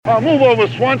Move over,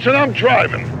 Swanson. I'm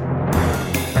driving.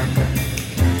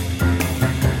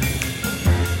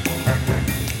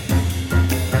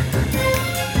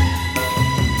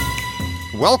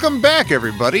 Welcome back,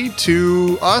 everybody,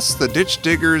 to us, the Ditch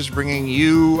Diggers, bringing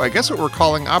you, I guess what we're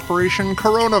calling Operation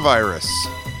Coronavirus.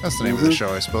 That's the name of the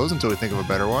show, I suppose, until we think of a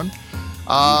better one.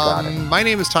 My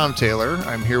name is Tom Taylor.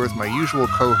 I'm here with my usual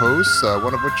co-hosts,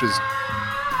 one of which is...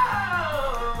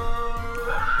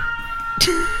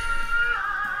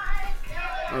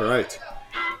 All right.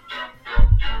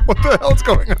 What the hell's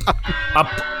going on?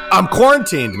 I'm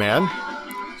quarantined, man.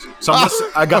 So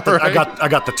I got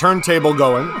the turntable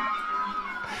going.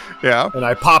 Yeah. And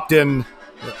I popped in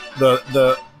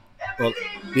the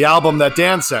album that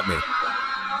Dan sent me.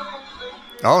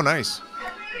 Oh, nice.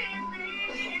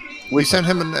 You sent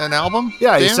him an album?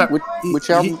 Yeah, Dan? he sent which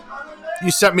album?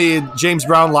 You sent me James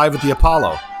Brown Live at the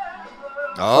Apollo.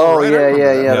 Oh, right,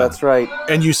 yeah, that's right.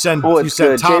 And you sent good.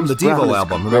 Tom James the Devo Brown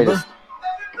album, is remember?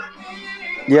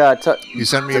 Yeah. You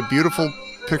sent me a beautiful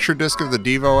picture disc of the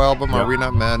Devo album, Are We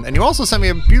Not Men? And you also sent me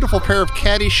a beautiful pair of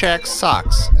Caddyshack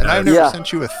socks. And I've never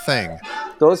sent you a thing.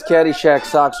 Those Caddyshack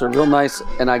socks are real nice,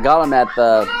 and I got them at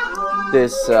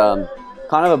this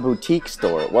kind of a boutique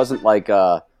store. It wasn't like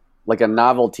a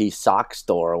novelty sock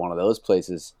store or one of those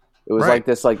places. It was like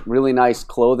this really nice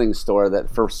clothing store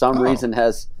that for some reason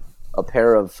has a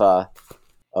pair of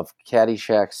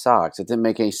Caddyshack socks. It didn't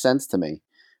make any sense to me.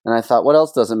 And I thought, what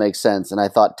else doesn't make sense? And I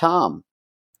thought, Tom.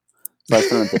 So I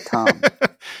sent it to Tom.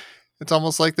 It's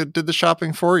almost like they did the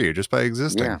shopping for you just by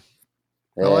existing. Yeah.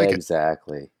 I like it.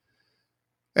 Exactly.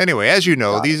 Anyway, as you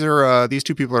know, these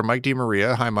two people are Mike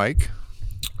DeMaria. Hi, Mike.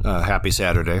 Happy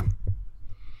Saturday.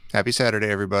 Happy Saturday,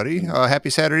 everybody. Happy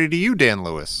Saturday to you, Dan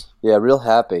Lewis. Yeah, real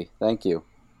happy. Thank you.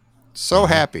 So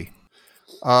happy.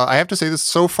 I have to say this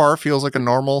so far feels like a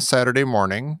normal Saturday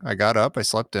morning. I got up, I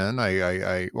slept in.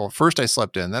 Well, first I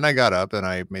slept in, then I got up and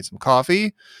I made some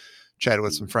coffee, chatted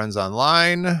with some friends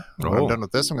online. When I'm done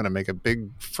with this, I'm going to make a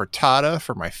big frittata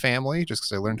for my family just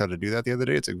because I learned how to do that the other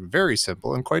day. It's very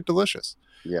simple and quite delicious.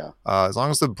 Yeah. As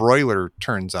long as the broiler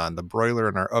turns on. The broiler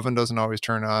in our oven doesn't always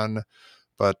turn on.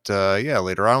 But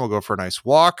later on we'll go for a nice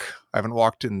walk. I haven't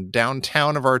walked in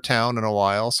downtown of our town in a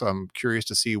while, so I'm curious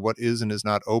to see what is and is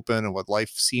not open and what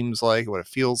life seems like, what it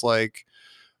feels like.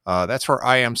 That's where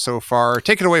I am so far.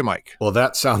 Take it away, Mike. Well,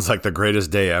 that sounds like the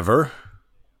greatest day ever.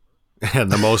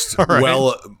 And the most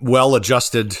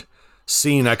well-adjusted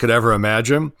scene I could ever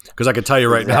imagine. Because I can tell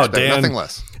you right now,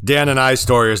 Dan and I's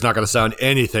story is not going to sound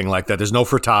anything like that. There's no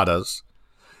frittatas.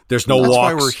 There's no walks. That's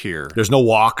why we're here. There's no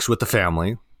walks with the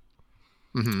family.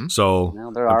 Mm-hmm. So now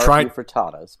there are a few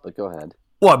frittatas, but go ahead.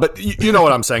 Well, but you know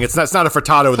what I'm saying. It's not a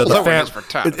frittata that the fan.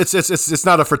 It's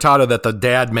not a frittata that the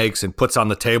dad makes and puts on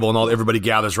the table and everybody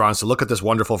gathers around. So look at this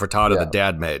wonderful frittata the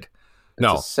dad made.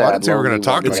 No, I didn't say we're going to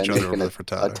talk to each other over the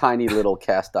frittata. A tiny little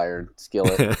cast iron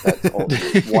skillet that's only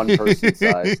one person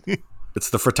sized. It's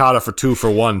the frittata for 2 for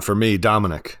 1 for me,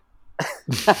 Dominic.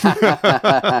 These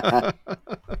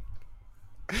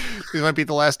might be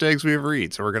the last eggs we ever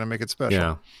eat, so we're going to make it special.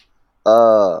 Yeah.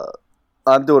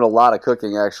 I'm doing a lot of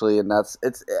cooking actually, and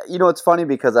it's funny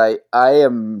because I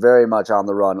am very much on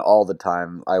the run all the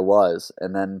time. I was,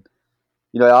 and then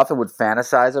I often would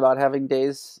fantasize about having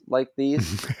days like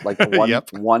these, like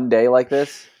one day like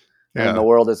this, and the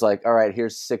world is like, all right,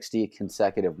 here's 60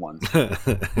 consecutive ones.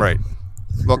 Right.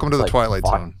 Welcome to the Twilight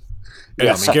Zone.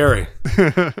 Yeah, scary.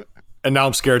 And now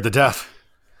I'm scared to death.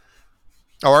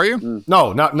 Oh, are you?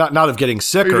 No, not of getting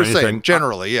sick or anything. Saying,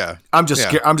 generally, yeah. I'm just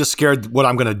scared. I'm just scared what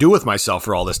I'm going to do with myself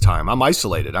for all this time. I'm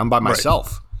isolated. I'm by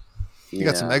myself. Right. You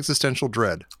got some existential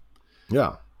dread.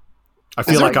 Yeah, I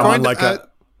feel like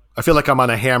I feel like I'm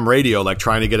on a ham radio, like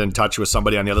trying to get in touch with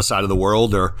somebody on the other side of the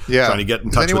world, or trying to get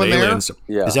in touch with aliens.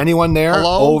 Yeah. Is anyone there?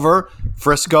 Hello? Over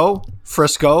Frisco.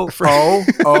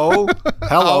 Oh,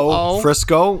 hello,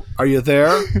 Frisco. Are you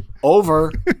there?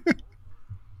 Over.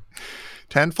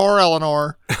 10-4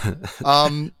 Eleanor.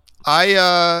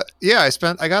 I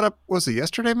got up, was it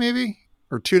yesterday maybe?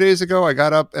 Or 2 days ago, I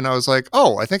got up and I was like,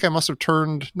 I think I must have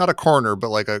turned, not a corner, but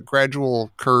like a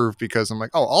gradual curve because I'm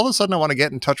like, all of a sudden I want to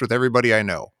get in touch with everybody I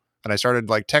know. And I started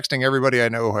like texting everybody I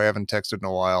know who I haven't texted in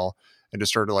a while and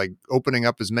just started like opening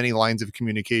up as many lines of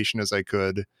communication as I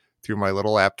could through my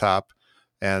little laptop.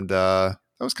 And that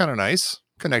was kind of nice,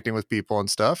 connecting with people and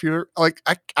stuff. You're like,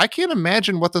 I can't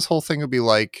imagine what this whole thing would be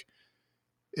like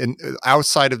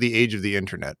outside of the age of the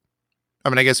internet. I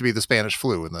mean, I guess it'd be the Spanish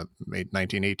flu in the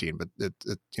 1918, but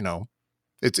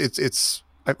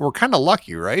we're kind of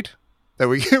lucky, right? That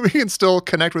we can still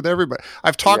connect with everybody.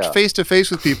 I've talked face to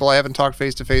face with people I haven't talked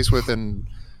face to face with in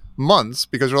months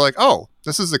because we're like,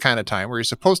 This is the kind of time where you're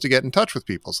supposed to get in touch with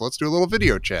people. So let's do a little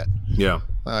video chat. Yeah.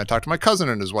 I talked to my cousin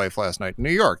and his wife last night in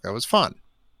New York. That was fun.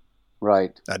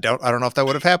 Right. I don't know if that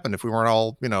would have happened if we weren't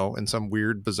all, in some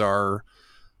weird, bizarre,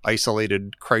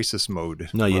 isolated crisis mode.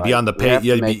 No, you'd be on the pay.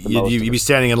 You'd be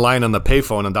standing in line on the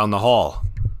payphone and down the hall.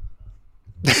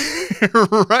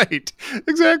 Right.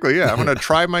 Exactly. Yeah. I'm going to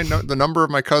try the number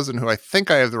of my cousin, who I think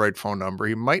I have the right phone number.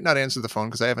 He might not answer the phone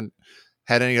because I haven't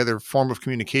had any other form of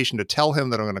communication to tell him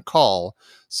that I'm going to call.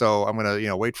 So I'm going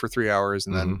to, wait for 3 hours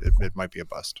and then it might be a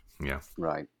bust. Yeah.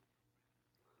 Right.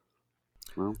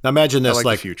 Well, now imagine this,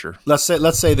 like the future. Let's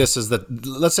say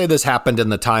this happened in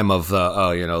the time of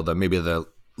maybe the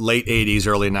late 80s,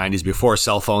 early 90s, before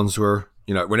cell phones were,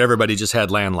 when everybody just had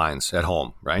landlines at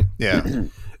home, right? Yeah.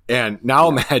 And now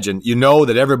imagine,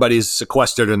 that everybody's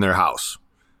sequestered in their house,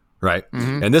 right?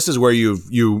 Mm-hmm. And this is where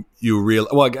you real.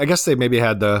 Well, I guess they maybe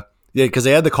had because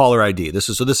they had the caller ID. This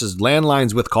is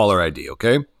landlines with caller ID,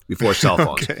 okay? Before cell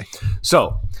phones. Okay.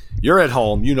 So you're at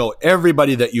home.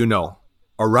 Everybody that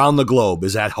around the globe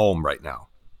is at home right now.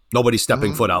 Nobody's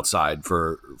stepping foot outside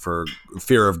for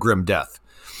fear of grim death.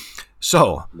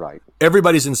 So right.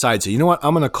 Everybody's inside. So you know what?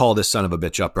 I'm going to call this son of a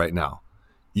bitch up right now.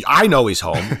 I know he's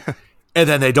home. And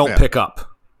then they don't pick up.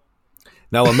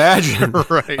 Now imagine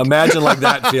like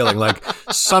that feeling, like,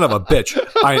 son of a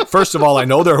bitch. First of all, I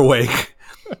know they're awake.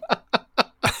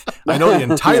 I know the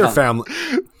entire family.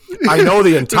 I know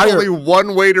the entire. There's only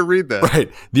one way to read that. Right.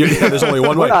 There's only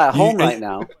one way. We're not at home right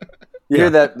now. You hear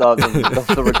that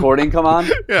the recording come on?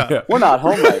 Yeah. We're not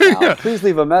home right now. Yeah. Please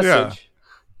leave a message. Yeah.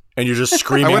 And you're just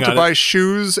screaming. I went to buy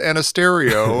shoes and a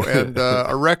stereo and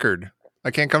a record. I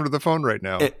can't come to the phone right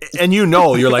now. And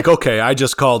you're like, okay, I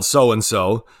just called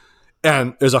so-and-so,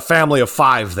 and there's a family of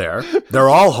 5 there. They're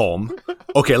all home.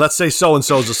 Okay, let's say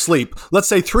so-and-so's asleep. Let's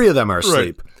say 3 of them are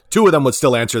asleep. Right. 2 of them would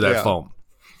still answer that phone.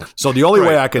 So the only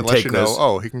way I can take this...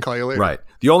 he can call you later. Right.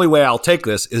 The only way I'll take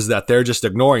this is that they're just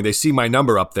ignoring. They see my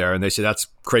number up there, and they say, that's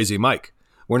crazy Mike.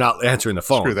 We're not answering the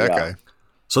phone. Screw that guy.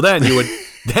 So then you would...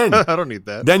 I don't need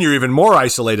that. Then you're even more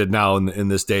isolated now in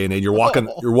this day and age. You're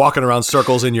walking around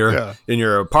circles in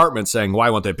your apartment saying, "Why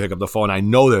won't they pick up the phone? I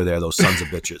know they're there, those sons of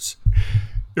bitches."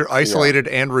 You're isolated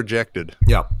and rejected.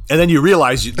 Yeah, and then you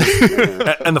realize,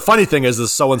 and the funny thing is, the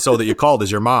so and so that you called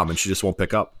is your mom, and she just won't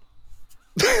pick up.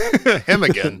 Him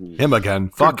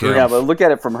again. Fuck him. Yeah, but look at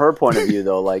it from her point of view,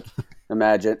 though. Like,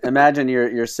 imagine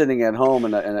you're sitting at home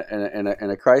in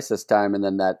a crisis time, and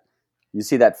then you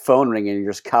see that phone ringing, and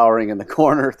you're just cowering in the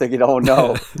corner thinking, oh,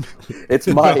 no, it's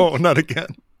Mike. No, not again.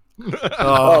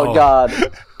 Oh, God.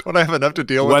 Don't I have enough to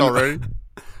deal with already?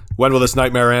 When will this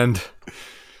nightmare end?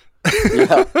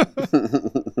 Yeah.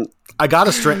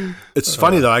 It's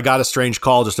funny, though. I got a strange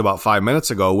call just about 5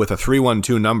 minutes ago with a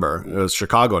 312 number, a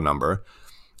Chicago number,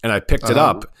 and I picked it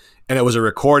up, and it was a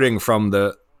recording from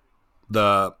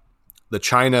the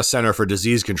China Center for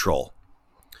Disease Control.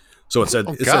 So it said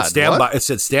stand by. It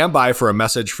said stand by for a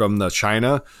message from the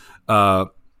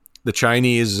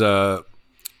Chinese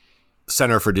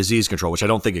Center for Disease Control, which I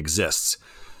don't think exists.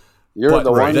 You're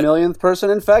the 1 millionth person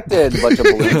infected. A bunch of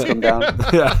balloons come down.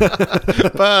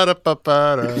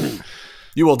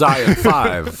 You will die in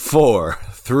 5, 4,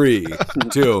 3,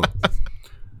 2.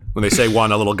 When they say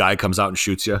 1, a little guy comes out and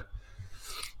shoots you.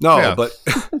 But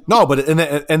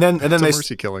and then they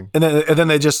mercy killing. And then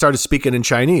they just started speaking in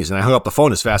Chinese, and I hung up the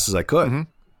phone as fast as I could. Mm-hmm.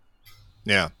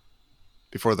 Yeah,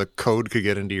 before the code could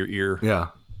get into your ear. Yeah,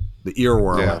 the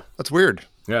earworm. Yeah, that's weird.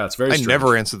 Yeah, it's very strange. I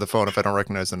never answer the phone if I don't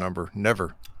recognize the number.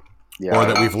 Never. Yeah. Or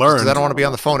that we've learned. Because I don't want to be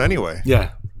on the phone anyway.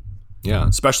 Yeah,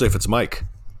 especially if it's Mike.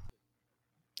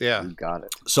 Yeah, you got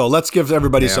it. So let's give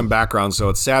everybody some background. So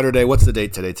it's Saturday. What's the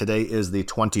date today? Today is the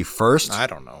 21st. I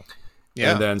don't know.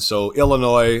 Yeah. And then so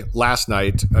Illinois last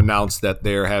night announced that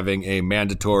they're having a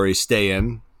mandatory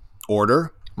stay-in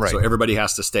order. Right. So everybody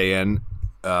has to stay in,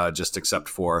 just except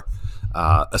for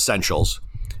essentials.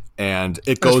 And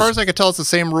it goes. As far as I can tell, it's the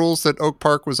same rules that Oak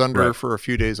Park was under for a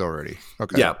few days already.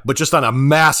 Okay. Yeah, but just on a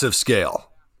massive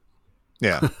scale.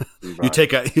 Yeah. You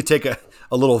take a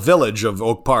little village of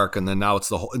Oak Park, and then now it's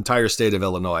the whole entire state of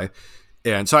Illinois.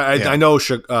 And so I know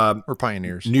we're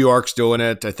pioneers. New York's doing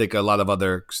it. I think a lot of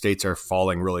other states are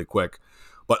falling really quick.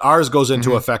 But ours goes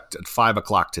into effect at 5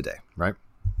 o'clock today, right?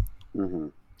 Mm-hmm.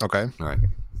 Okay. All right.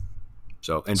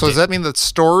 So does that mean that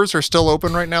stores are still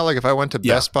open right now? Like if I went to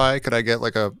Best Buy, could I get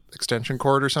like a extension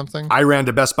cord or something? I ran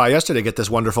to Best Buy yesterday to get this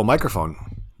wonderful microphone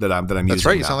that I'm using. That's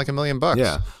right. You now. Sound like $1 million.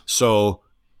 Yeah.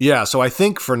 So I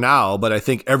think for now, but I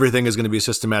think everything is going to be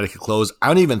systematically closed. I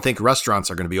don't even think restaurants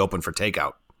are going to be open for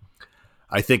takeout.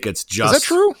 I think it's just... Is that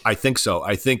true? I think so.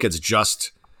 I think it's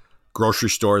just grocery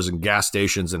stores and gas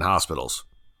stations and hospitals.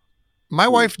 My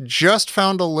wife just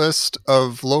found a list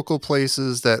of local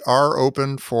places that are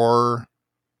open for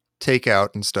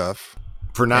takeout and stuff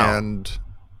for now. And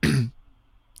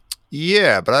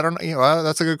yeah, but I don't know.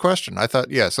 That's a good question. I thought,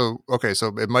 so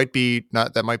it might be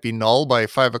that might be null by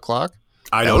 5 o'clock.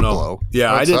 I don't know. Blow.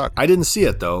 Yeah, I didn't see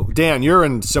it though. Dan, you're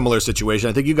in a similar situation.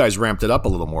 I think you guys ramped it up a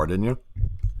little more, didn't you?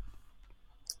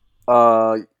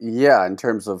 Yeah. In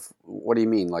terms of, what do you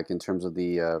mean? Like in terms of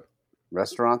the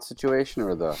restaurant situation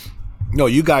or the? No,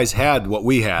 you guys had what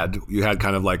we had. You had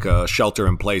kind of like a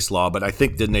shelter-in-place law, but I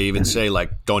think didn't they even say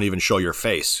like don't even show your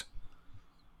face?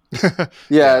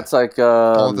 Yeah, it's like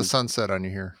all the sunset on you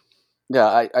here.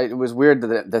 Yeah, it was weird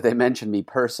that they mentioned me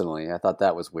personally. I thought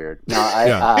that was weird. No,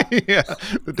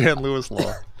 the Dan Lewis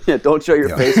law. Yeah, don't show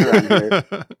your face around here.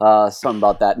 Something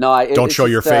about that. No, don't show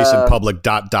your face in public. ...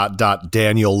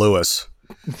 Daniel Lewis.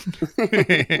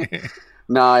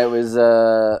 No, it was.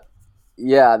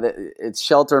 It's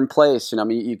shelter in place. I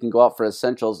mean, you can go out for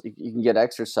essentials. You can get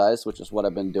exercise, which is what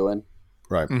I've been doing.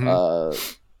 Right. Mm-hmm.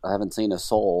 I haven't seen a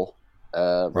soul,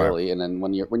 really. Right. And then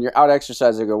when you're out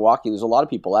exercising or walking, there's a lot of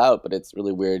people out, but it's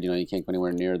really weird. You can't go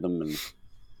anywhere near them, and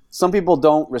some people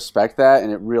don't respect that,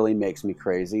 and it really makes me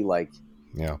crazy. Like,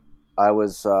 yeah, I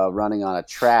was running on a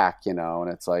track, and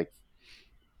it's like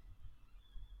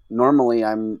normally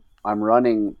I'm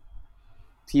running.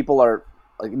 People are.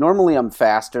 Like normally I'm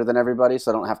faster than everybody,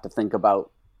 so I don't have to think about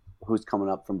who's coming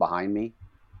up from behind me.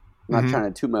 I'm not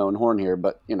trying to toot my own horn here,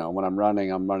 but when I'm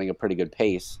running a pretty good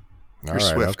pace. All right,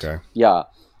 swift. Okay. Yeah.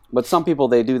 But some people,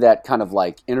 they do that kind of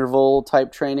like interval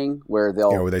type training where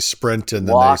where they sprint and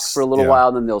then walk for a little while,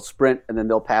 and then they'll sprint, and then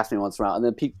they'll pass me once in a while. And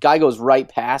then the guy goes right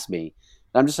past me.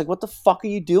 And I'm just like, what the fuck are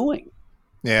you doing?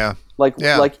 Yeah. Like,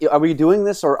 are we doing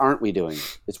this or aren't we doing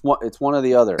it? It's one or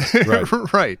the other.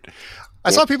 Right. Right. I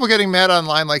saw people getting mad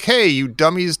online, like, "Hey, you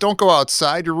dummies, don't go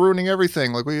outside. You're ruining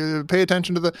everything. Like, we pay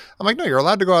attention to the." I'm like, "No, you're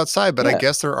allowed to go outside, but I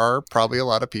guess there are probably a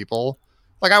lot of people."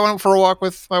 Like, I went for a walk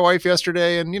with my wife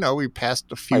yesterday, and we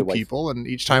passed a few people, and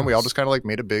each time we all just kind of like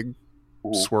made a big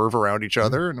swerve around each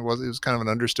other, and it was kind of an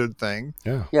understood thing.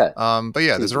 Yeah. But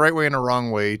yeah, there's a right way and a wrong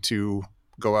way to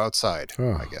go outside.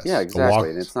 I guess. Yeah,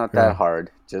 exactly. And it's not that hard.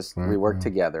 Just we work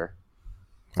together,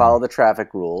 follow the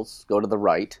traffic rules, go to the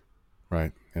right.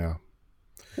 Right. Yeah.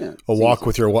 Yeah, a walk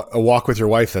with your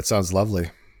wife. That sounds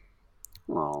lovely.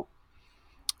 Oh,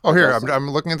 here I'm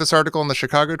looking at this article in the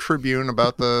Chicago Tribune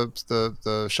about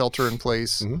the shelter in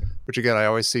place, which again I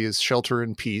always see as shelter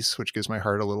in peace, which gives my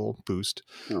heart a little boost.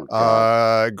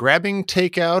 Grabbing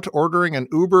takeout, ordering an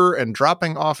Uber, and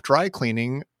dropping off dry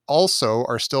cleaning also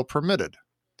are still permitted.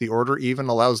 The order even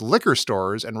allows liquor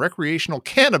stores and recreational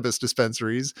cannabis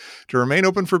dispensaries to remain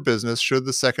open for business should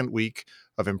the second week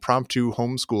of impromptu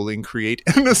homeschooling create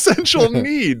an essential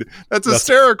need. That's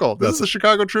hysterical. This is the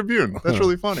Chicago Tribune. That's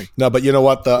really funny. No, but you know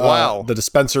what? The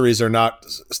dispensaries are not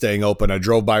staying open. I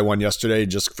drove by one yesterday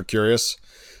just for curious.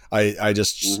 I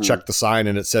just checked the sign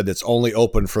and it said it's only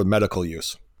open for medical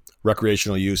use.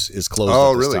 Recreational use is closed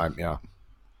at this time. Yeah.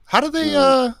 How do they...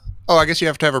 I guess you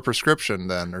have to have a prescription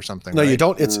then or something. No, you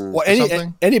don't. It's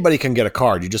anybody can get a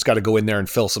card. You just got to go in there and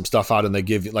fill some stuff out, and they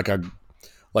give you like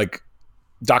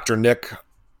Dr. Nick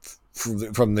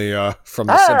from the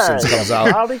Simpsons comes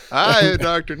out. Hi,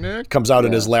 Dr. Nick. Comes out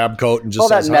in his lab coat and just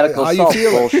says, medical "How you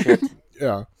feel?" Bullshit.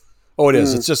 Yeah. Oh, it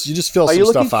is. It's just you just fill some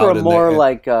stuff out. Are you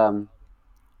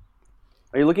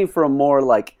looking for a more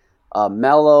like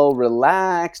mellow,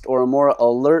 relaxed, or a more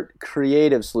alert,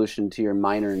 creative solution to your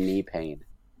minor knee pain?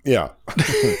 Yeah.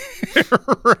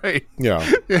 Right.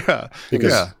 Yeah. Yeah.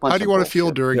 How do you want to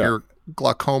feel during your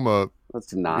glaucoma?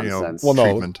 That's nonsense. Well,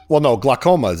 no,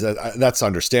 glaucoma that's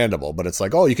understandable, but it's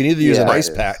like, you can either use an ice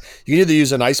pack. You can either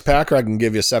use an ice pack, or I can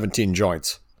give you 17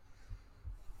 joints.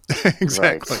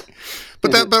 Exactly. Right.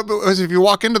 But if you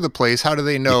walk into the place, how do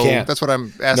they know? That's what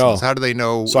I'm asking. No. How do they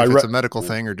know if it's a medical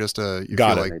thing or just you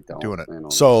feel like doing it?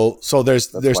 So there's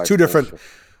two different.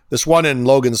 This one in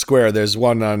Logan Square. There's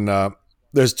one on.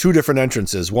 There's two different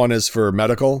entrances. One is for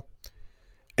medical,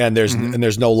 and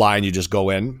there's no line. You just go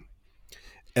in,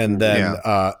 and then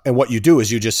and what you do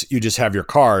is you just have your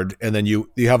card, and then you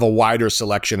have a wider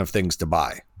selection of things to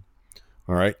buy.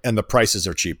 All right, and the prices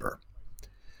are cheaper.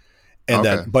 And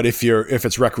then, but if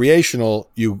it's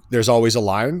recreational, there's always a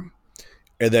line,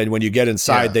 and then when you get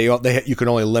inside, you can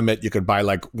only limit. You can buy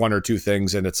like one or two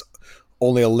things, and it's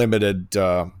only a limited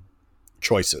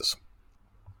choices.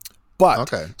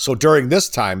 But so during this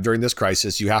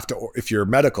crisis, you have to, if you're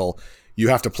medical, you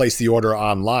have to place the order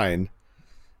online,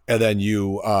 and then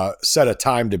you set a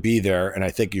time to be there. And I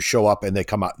think you show up and they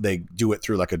come out, they do it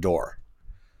through like a door.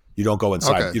 You don't go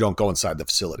inside. You don't go inside the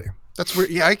facility. That's weird.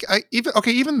 Yeah,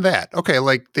 even that. Okay,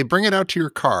 like they bring it out to your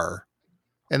car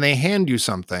and they hand you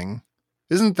something.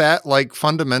 Isn't that like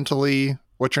fundamentally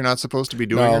what you're not supposed to be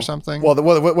doing or something? Well,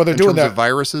 they're doing that of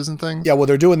viruses and things. Yeah, well,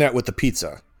 they're doing that with the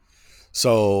pizza.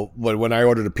 So when I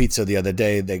ordered a pizza the other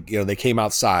day, they came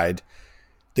outside.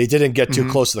 They didn't get too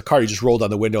close to the car. You just rolled on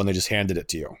the window and they just handed it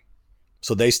to you.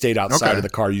 So they stayed outside of the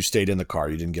car. You stayed in the car.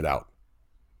 You didn't get out.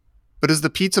 But is the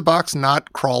pizza box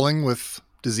not crawling with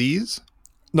disease?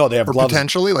 No, they have gloves.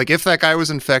 Potentially, like if that guy was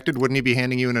infected, wouldn't he be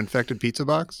handing you an infected pizza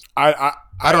box? I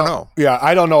don't know. Yeah,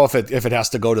 I don't know if it has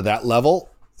to go to that level,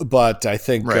 but I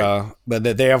think but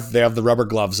they have the rubber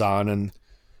gloves on, and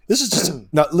this is just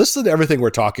now listen to everything we're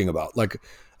talking about. Like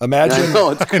imagine,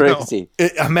 it's crazy.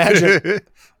 Imagine.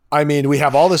 I mean, we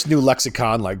have all this new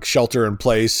lexicon like shelter in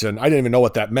place, and I didn't even know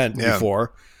what that meant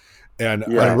before. And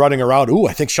running around,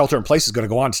 I think shelter in place is going to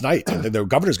go on tonight. The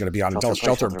governor's going to be on and tell us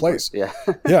shelter in place. Yeah.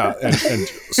 Yeah. And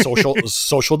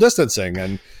social distancing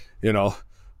and,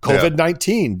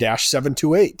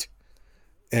 COVID-19-728.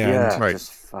 And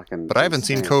just fucking but I haven't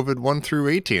seen COVID 1 through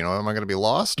 18. Am I going to be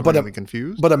lost? Am I going to be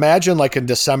confused? But imagine like in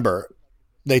December,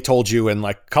 they told you in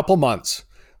like a couple months,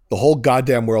 the whole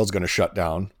goddamn world's going to shut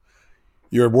down.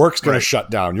 Your work's going to shut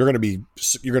down. You're going to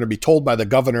be told by the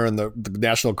governor and the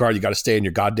National Guard, you got to stay in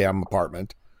your goddamn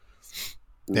apartment.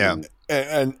 Yeah.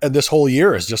 And this whole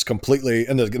year is just completely,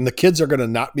 and the kids are going to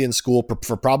not be in school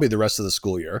for probably the rest of the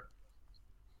school year.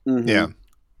 Mm-hmm. Yeah.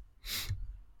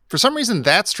 For some reason,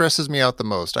 that stresses me out the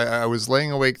most. I was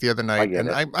laying awake the other night,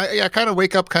 and I kind of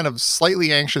wake up kind of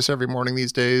slightly anxious every morning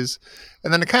these days.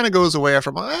 And then it kind of goes away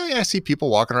after I see people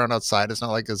walking around outside. It's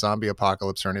not like a zombie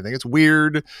apocalypse or anything. It's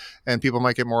weird, and people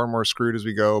might get more and more screwed as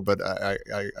we go. But I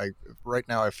right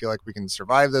now, I feel like we can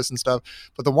survive this and stuff.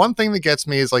 But the one thing that gets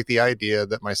me is like the idea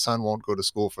that my son won't go to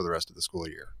school for the rest of the school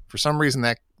year. For some reason,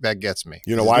 that gets me.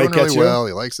 You know why it gets you? Well,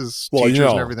 he likes his teachers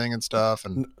and everything and stuff.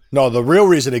 And no, the real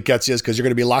reason it gets you is because you're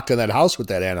going to be locked in that house with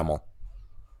that animal.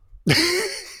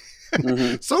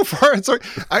 So far,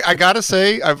 I gotta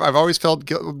say, I've always felt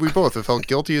we both have felt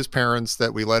guilty as parents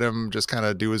that we let him just kind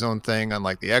of do his own thing on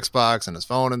like the Xbox and his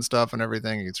phone and stuff and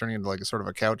everything. He's turning into like a sort of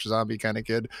a couch zombie kind of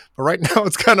kid. But right now,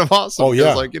 it's kind of awesome. Oh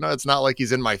yeah, like it's not like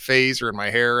he's in my face or in my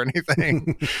hair or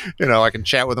anything. I can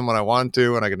chat with him when I want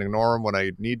to, and I can ignore him when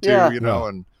I need to.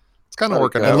 And it's kind of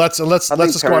working out. And let's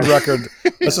just go on record.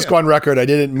 Let's just go on record. I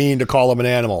didn't mean to call him an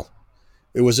animal.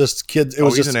 It was just kids. It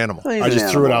was just an animal. I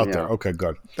just threw it out there. Okay,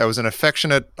 good. That was an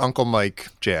affectionate Uncle Mike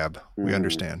jab. We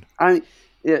understand. I'm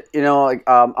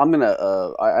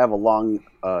gonna. I have a long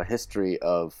history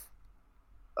of,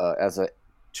 as a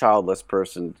childless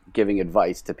person, giving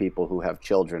advice to people who have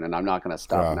children, and I'm not going to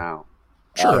stop now.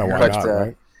 Sure, why not?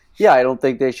 Right? Yeah, I don't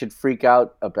think they should freak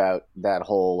out about that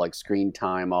whole like screen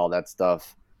time, all that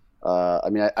stuff. I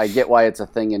mean, I get why it's a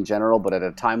thing in general, but at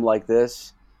a time like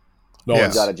this. You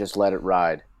got to just let it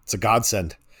ride. It's a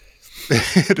godsend.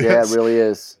 It really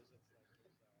is.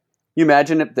 You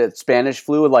imagine if the Spanish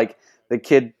flu, like the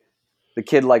kid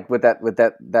like with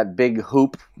that big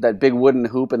hoop, that big wooden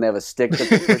hoop, and they have a stick that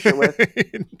they push it with.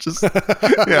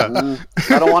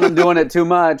 I don't want them doing it too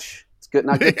much. It's good,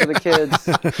 not good for the kids.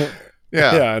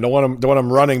 I don't want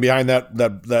them running behind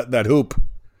that hoop.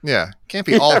 Yeah, can't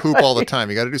be all hoop all the time.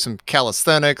 You got to do some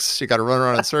calisthenics. You got to run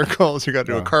around in circles. You got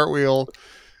to do a cartwheel.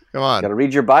 Come on. Got to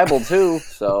read your Bible too.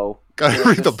 So got to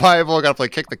read the Bible. Got to play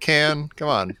kick the can. Come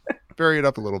on, bury it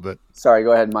up a little bit. Sorry,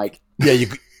 go ahead, Mike. Yeah, you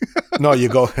go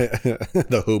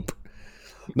the hoop.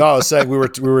 No, I was saying we were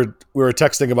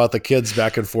texting about the kids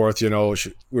back and forth. We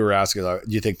were asking, do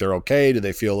you think they're okay? Do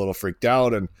they feel a little freaked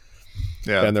out? And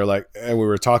they're like, and we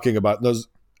were talking about those.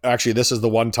 Actually, this is the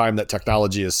one time that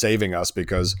technology is saving us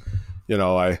because,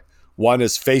 one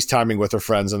is FaceTiming with her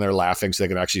friends and they're laughing so they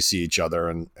can actually see each other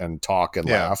and talk and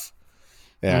laugh.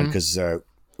 And because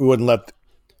we wouldn't let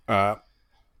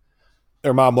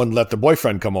their mom wouldn't let the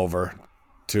boyfriend come over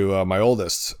to my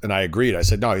oldest. And I agreed. I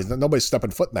said, no, nobody's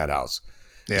stepping foot in that house.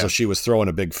 Yeah. So she was throwing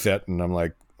a big fit and I'm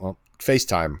like, well,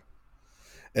 FaceTime.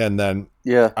 And then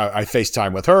I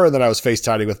FaceTime with her and then I was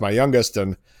FaceTiming with my youngest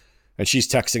and she's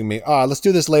texting me, let's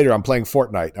do this later. I'm playing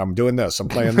Fortnite. I'm doing this. I'm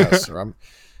playing this. Or I'm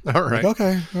all right. Like,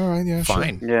 okay. All right. Yeah.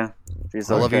 Fine. Sure. Yeah.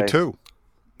 I love you too.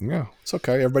 Yeah. It's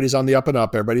okay. Everybody's on the up and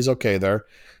up. Everybody's okay there.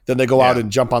 Then they go out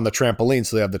and jump on the trampoline.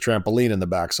 So they have the trampoline in the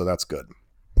back. So that's good.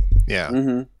 Yeah.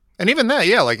 Mm-hmm. And even that,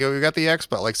 like we got the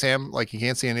Xbox. Like Sam, like he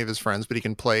can't see any of his friends, but he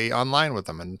can play online with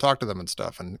them and talk to them and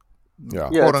stuff and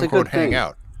quote unquote hang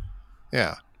out.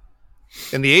 Yeah.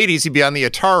 In the 80s, he'd be on the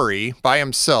Atari by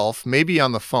himself, maybe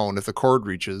on the phone if the cord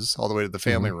reaches all the way to the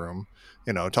family room,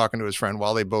 talking to his friend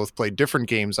while they both play different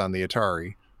games on the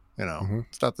Atari.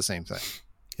 It's not the same thing.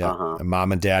 Yeah, Uh-huh. and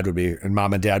mom and dad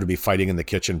would be fighting in the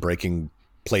kitchen, breaking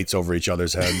plates over each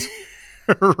other's heads.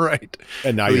 Right.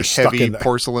 And now really you're stuck heavy in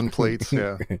porcelain plates.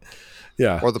 Yeah.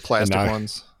 Yeah. Or the plastic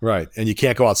ones. Right. And you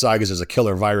can't go outside because there's a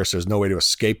killer virus. There's no way to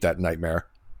escape that nightmare.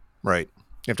 Right.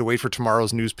 You have to wait for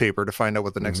tomorrow's newspaper to find out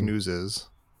what the next news is.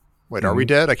 Wait, are we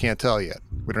dead? I can't tell yet.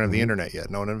 We don't have the internet yet.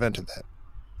 No one invented that.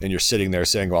 And you're sitting there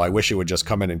saying, well, I wish it would just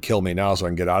come in and kill me now so I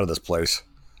can get out of this place.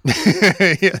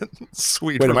 Yeah.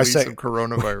 Sweet release of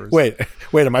coronavirus.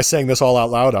 Wait, am I saying this all out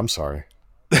loud? I'm sorry.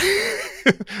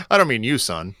 I don't mean you,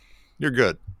 son. You're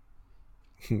good.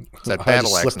 It's that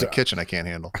battle axe in the kitchen I can't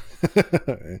handle.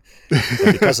 And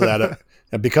because of that,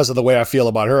 and because of the way I feel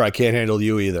about her, I can't handle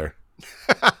you either.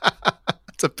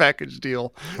 It's a package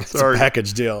deal. It's a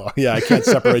package deal. Yeah, I can't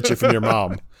separate you from your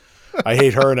mom. I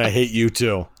hate her and I hate you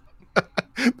too.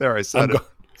 There, I said it.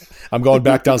 I'm going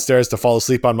back downstairs to fall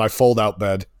asleep on my fold-out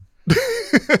bed.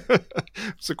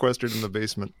 Sequestered in the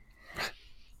basement.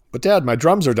 But Dad, my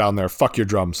drums are down there. Fuck your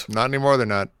drums. Not anymore, they're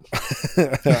not.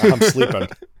 I'm sleeping.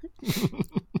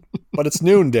 But it's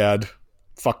noon, Dad.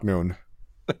 Fuck noon.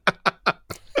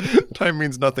 Time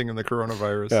means nothing in the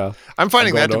coronavirus. Yeah. I'm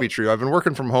finding that to be true. I've been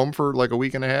working from home for like a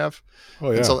week and a half.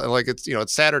 Oh, yeah. And so, like, it's,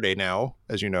 it's Saturday now,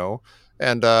 as you know.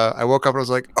 And I woke up and I was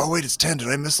like, oh, wait, it's 10. Did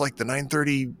I miss like the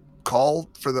 9:30 call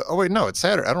for the, oh, wait, no, it's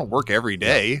Saturday. I don't work every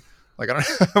day. Yeah. Like, I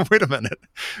don't, wait a minute.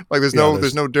 Like, there's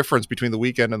no difference between the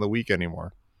weekend and the week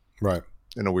anymore. Right.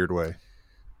 In a weird way.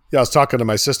 Yeah, I was talking to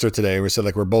my sister today. We said,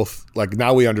 like, we're both, like,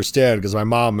 now we understand because my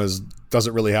mom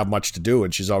doesn't really have much to do.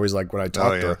 And she's always like, when I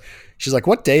talk to her, she's like,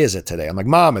 what day is it today? I'm like,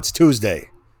 Mom, it's Tuesday.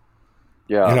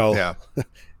 Yeah. Yeah.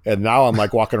 And now I'm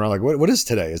like walking around like, what is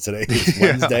today? Is today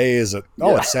Wednesday? Is it?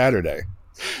 Oh, it's Saturday.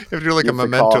 You have to do like a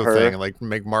memento thing and like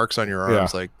make marks on your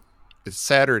arms. Like, it's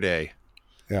Saturday.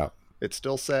 Yeah. It's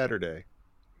still Saturday.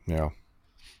 Yeah.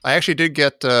 I actually did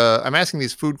get, I'm asking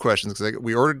these food questions because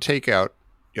we ordered takeout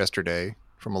yesterday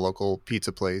from a local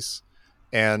pizza place.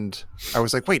 And I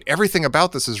was like, wait, everything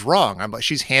about this is wrong. I'm like,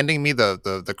 she's handing me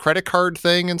the credit card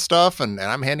thing and stuff. And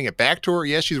I'm handing it back to her.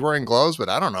 Yes, she's wearing gloves, but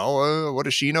I don't know. What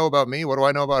does she know about me? What do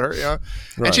I know about her? Yeah.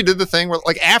 Right. And she did the thing where,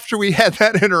 like, after we had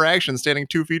that interaction standing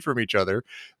 2 feet from each other,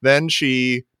 then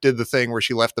she did the thing where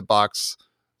she left the box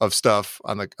of stuff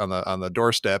on the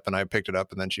doorstep and I picked it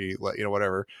up and then she let,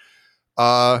 whatever.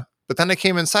 But then I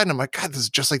came inside and I'm like, God, this is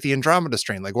just like the Andromeda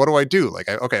strain. Like, what do I do? Like,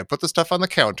 I put the stuff on the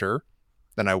counter.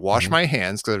 Then I wash my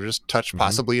hands because I've just touched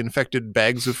possibly infected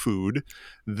bags of food.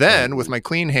 Then with my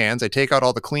clean hands, I take out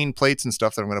all the clean plates and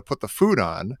stuff that I'm going to put the food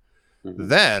on.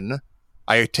 Then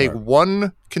I take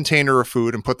one container of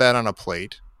food and put that on a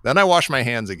plate. Then I wash my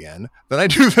hands again. Then I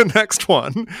do the next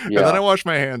one. And then I wash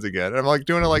my hands again. And I'm like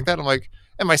doing it like that. I'm like,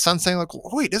 and my son's saying like,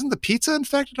 wait, isn't the pizza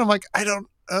infected? I'm like, I don't.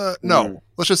 No,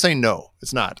 let's just say no.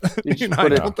 It's not. I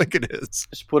don't think it is.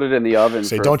 Just put it in the oven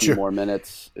for a few more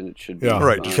minutes, and it should be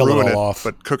right. Kill it all off,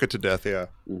 but cook it to death. Yeah.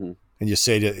 And you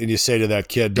say to that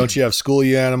kid, "Don't you have school,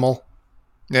 you animal?"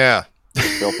 Yeah.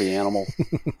 Filthy animal.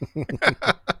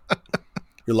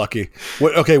 You're lucky.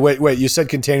 Wait. You said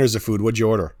containers of food. What'd you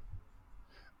order?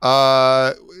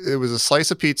 It was a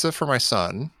slice of pizza for my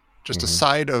son, just a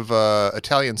side of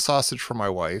Italian sausage for my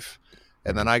wife.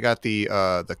 And then I got the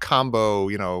combo,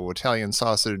 Italian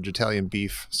sausage, Italian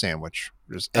beef sandwich.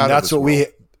 And that's what we had.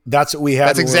 That's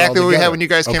exactly what we had when you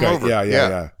guys came over.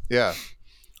 Yeah.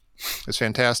 It's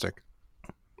fantastic.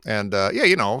 And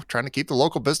trying to keep the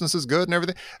local businesses good and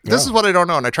everything. This is what I don't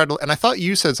know. And I thought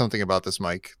you said something about this,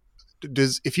 Mike.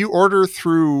 If you order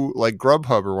through like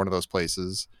Grubhub or one of those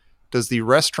places, does the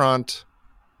restaurant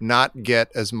not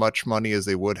get as much money as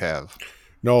they would have?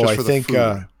 No, I think.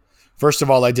 First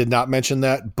of all, I did not mention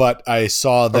that, but I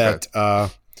saw that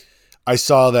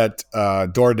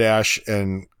DoorDash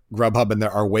and Grubhub and there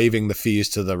are waiving the fees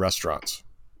to the restaurants.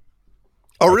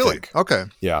 Oh, really? Okay.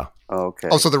 Yeah. Okay.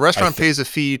 Oh, so the restaurant pays a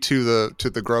fee to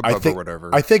the Grubhub or whatever.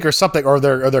 I think, or something, or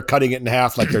they're cutting it in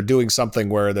half, like they're doing something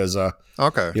where there's a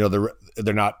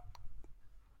they're not.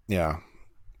 Yeah.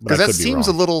 Because that seems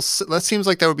that seems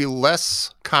like that would be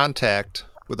less contact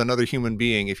with another human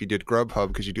being if you did Grubhub,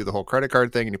 because you do the whole credit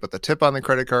card thing and you put the tip on the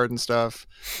credit card and stuff,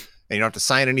 and you don't have to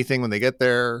sign anything when they get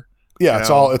there. Yeah,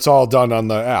 it's all done on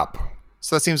the app.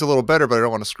 So that seems a little better, but I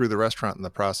don't want to screw the restaurant in the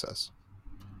process.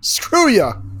 Screw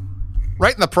ya!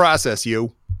 Right in the process,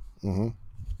 you. Mm-hmm.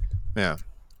 Yeah.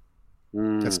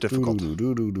 It's difficult. A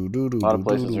lot of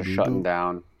places are shutting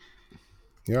down.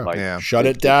 Yeah. Shut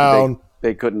it down.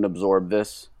 They couldn't absorb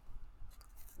this.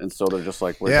 And so they're just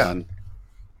like, we're done.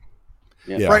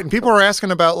 Yeah. Right. And people were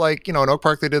asking about, like, in Oak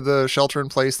Park, they did the shelter in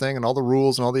place thing and all the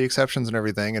rules and all the exceptions and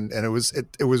everything. And it was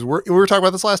we were talking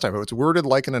about this last time. It was worded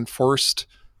like an enforced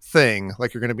thing,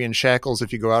 like you're going to be in shackles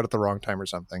if you go out at the wrong time or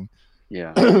something.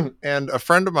 Yeah. And a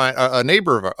friend of mine, a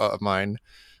neighbor of mine,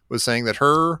 was saying that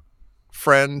her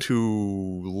friend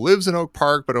who lives in Oak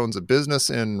Park but owns a business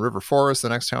in River Forest, the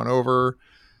next town over,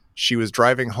 she was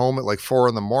driving home at like 4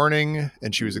 a.m.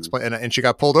 and she was explaining, and she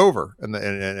got pulled over,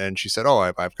 and she said, "Oh,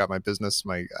 I've got my business.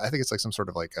 I think it's like some sort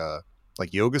of like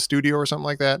yoga studio or something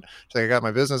like that. She's like, I got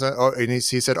my business." Oh, and he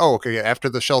said, "Oh, okay. After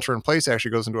the shelter in place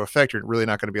actually goes into effect, you're really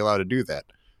not going to be allowed to do that."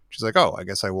 She's like, "Oh, I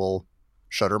guess I will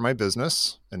shutter my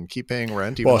business and keep paying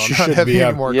rent, even though I'm not having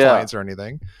any more clients or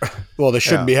anything." Well, they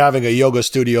shouldn't be having a yoga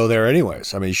studio there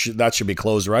anyways. I mean, that should be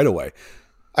closed right away.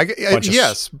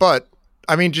 Yes, but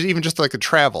I mean, just like the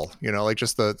travel, like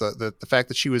just the fact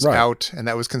that she was out and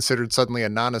that was considered suddenly a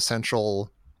non-essential,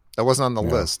 that wasn't on the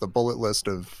list, the bullet list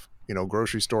of,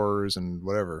 grocery stores and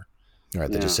whatever. All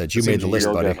right. They just said, you made the list,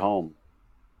 buddy. At home.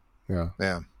 Yeah.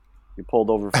 You pulled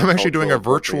over. I'm actually doing a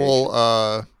virtual,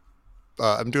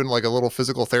 I'm doing like a little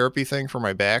physical therapy thing for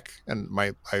my back, and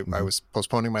I was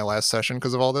postponing my last session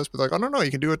because of all this, but like, oh no,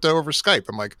 you can do it over Skype.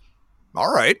 I'm like,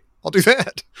 all right, I'll do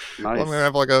that. Nice. Well, I'm gonna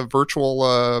have like a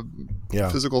virtual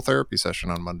physical therapy session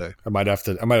on Monday. I might have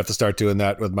to start doing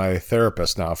that with my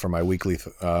therapist now for my weekly.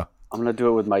 I'm gonna do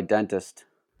it with my dentist.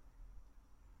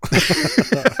 I'm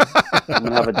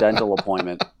gonna have a dental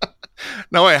appointment.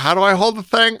 No, wait, how do I hold the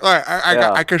thing?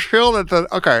 I can feel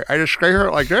that I just scrape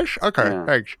it like this? Okay,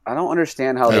 thanks. I don't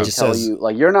understand how they tell you,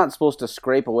 like, you're not supposed to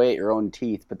scrape away at your own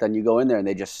teeth, but then you go in there and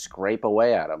they just scrape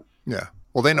away at them. Yeah.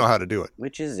 Well, they know how to do it.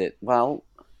 Which is it? Well,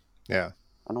 yeah.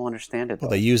 I don't understand it, though.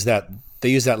 Well, they use that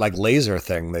like laser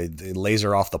thing. They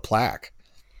laser off the plaque.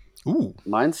 Ooh.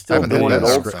 Mine's still doing it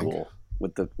old school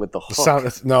with the hook.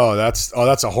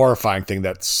 That's a horrifying thing.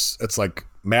 It's like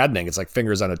maddening. It's like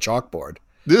fingers on a chalkboard.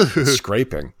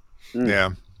 Scraping.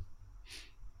 Yeah.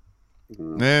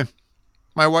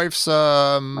 My wife's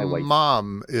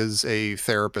mom is a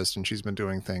therapist, and she's been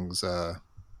doing things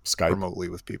Skype remotely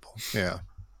with people. Yeah.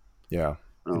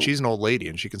 Oh. And she's an old lady,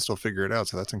 and she can still figure it out,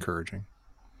 so that's encouraging.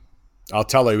 I'll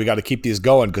tell her we got to keep these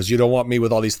going because you don't want me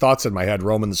with all these thoughts in my head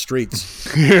roaming the streets.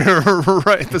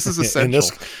 Right. This is essential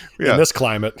in this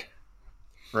climate.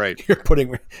 Right. You're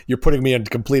putting me in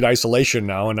complete isolation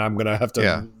now, and I'm going to have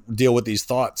to deal with these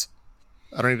thoughts.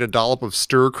 I don't need a dollop of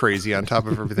stir crazy on top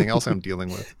of everything else I'm dealing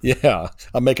with. Yeah.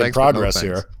 I'm making progress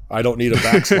here. I don't need a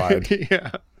backslide.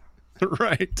 Yeah.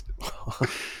 Right.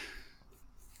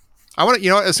 I want to,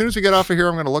 as soon as we get off of here,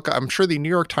 I'm going to look. I'm sure the New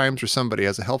York Times or somebody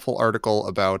has a helpful article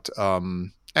about.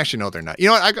 Actually, no, they're not. You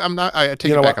know what? I'm not. I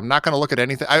take it back. I'm not going to look at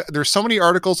anything. There's so many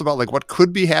articles about like what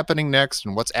could be happening next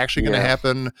and what's actually going to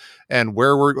happen and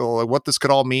where what this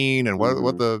could all mean and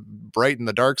what the bright and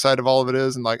the dark side of all of it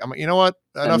is. And like, you know what?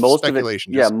 Enough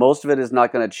speculation. Most of it is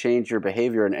not going to change your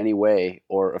behavior in any way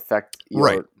or affect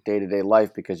your day-to-day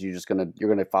life because you're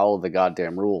going to follow the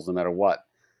goddamn rules no matter what.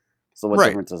 So what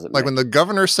difference does it make? Like when the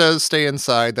governor says stay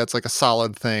inside, that's like a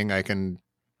solid thing I can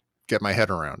get my head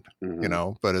around,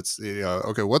 but it's,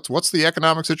 okay, what's the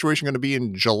economic situation going to be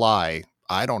in July?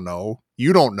 I don't know.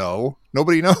 You don't know.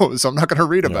 Nobody knows. So I'm not going to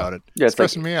read about it. Yeah, it's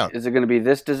stressing me out. Is it going to be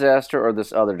this disaster or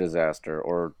this other disaster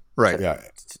or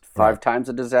five times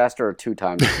a disaster or 2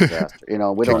 times a disaster? We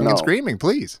don't know. Kicking and screaming,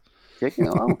 please. Kicking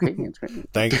and screaming.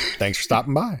 Thanks for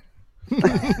stopping by.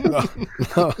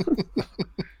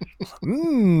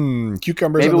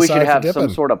 Cucumbers. Maybe we should have some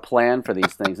sort of plan for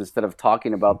these things instead of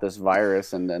talking about this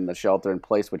virus and then the shelter in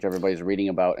place, which everybody's reading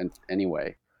about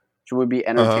anyway. Should we be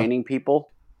entertaining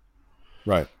people?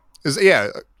 Right.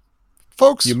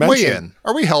 Folks, weigh in.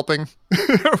 Are we helping?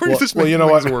 Are we just making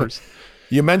things worse?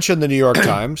 You mentioned the New York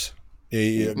Times.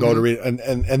 You go to read,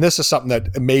 and this is something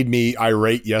that made me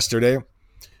irate yesterday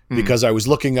because I was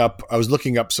looking up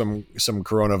some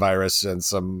coronavirus and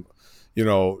some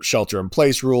shelter in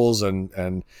place rules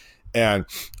and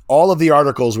all of the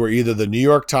articles were either the New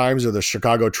York Times or the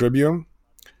Chicago Tribune.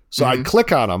 So I'd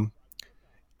click on them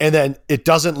and then it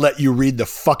doesn't let you read the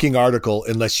fucking article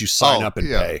unless you sign up and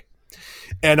pay.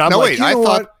 And I'm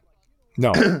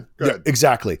no,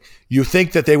 exactly. You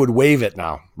think that they would waive it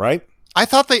now, right? I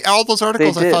thought all those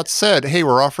articles said, hey,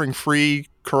 we're offering free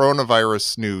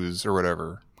coronavirus news or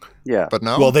whatever. Yeah, but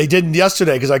no. Well, they didn't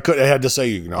yesterday because I had to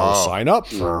say, sign up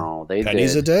for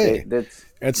pennies a day. Maybe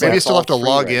you still have to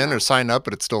log in or sign up,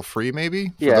 but it's still free. Maybe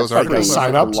for those articles.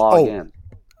 Sign up.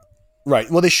 Right.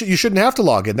 Well, you shouldn't have to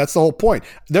log in. That's the whole point.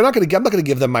 I'm not going to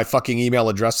give them my fucking email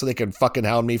address so they can fucking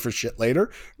hound me for shit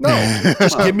later. No,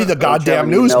 just give me the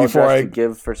goddamn news before I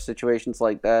give for situations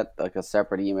like that, like a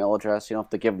separate email address. You don't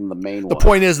have to give them the main one. The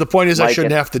point is, I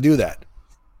shouldn't have to do that.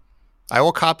 I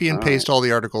will copy and paste all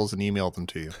the articles and email them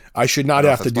to you. I should not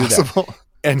have to do that.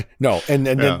 And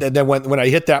then when I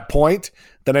hit that point,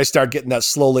 then I start getting that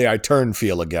slowly I turn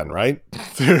feel again, right?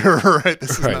 Right.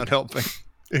 This is not helping.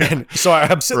 Yeah. And so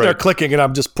I'm sitting there clicking, and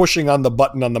I'm just pushing on the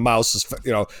button on the mouse,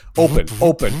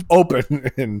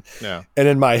 open. And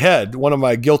in my head, one of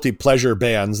my guilty pleasure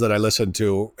bands that I listen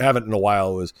to, haven't in a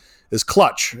while, is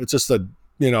Clutch. It's just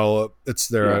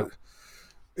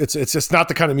it's just not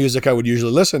the kind of music I would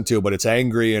usually listen to, but it's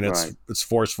angry and it's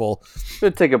forceful.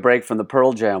 Should take a break from the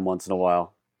Pearl Jam once in a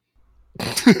while.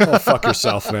 Oh, fuck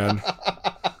yourself, man.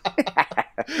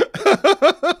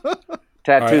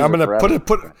 Tattoos. Right, I'm gonna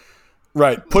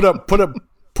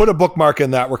put a bookmark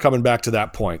in that. We're coming back to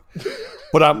that point.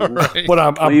 But I'm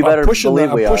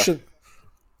pushing.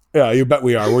 Yeah, you bet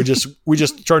we are. We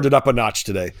just turned it up a notch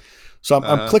today. So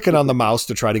I'm clicking on the mouse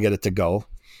to try to get it to go.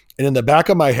 And in the back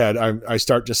of my head, I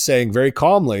start just saying very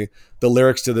calmly the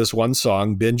lyrics to this one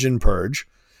song, Binge and Purge.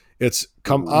 It's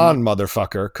come on,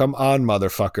 motherfucker. Come on,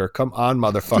 motherfucker. Come on,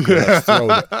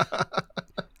 motherfucker.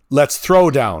 Let's throw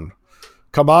down.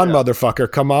 Come on,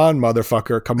 motherfucker. Come on,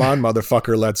 motherfucker. Come on,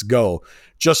 motherfucker. Let's go.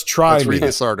 Just try me. Read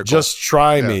this article. Just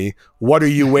try me. What are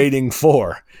you waiting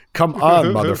for? Come on,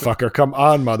 motherfucker. Come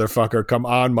on, motherfucker. Come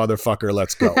on, motherfucker.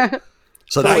 Let's go.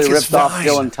 So totally ripped off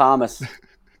Dylan Thomas.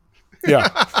 Yeah.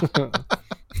 To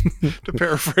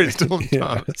paraphrase Dylan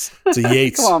Thomas. It's a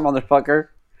Yates. Come on, motherfucker.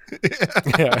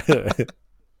 Yeah.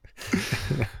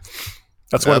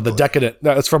 That's one of the decadent.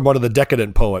 That's from one of the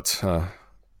decadent poets. All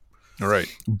right.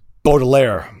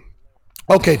 Baudelaire.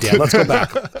 Okay, Dan, let's go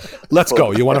back. Let's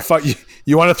go. You want to fight?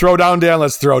 You want to throw down, Dan?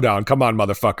 Let's throw down. Come on,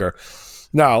 motherfucker.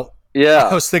 Now, I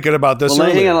was thinking about this.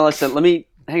 Well, hang on, listen.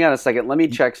 Hang on a second. Let me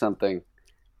check something.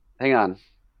 Hang on.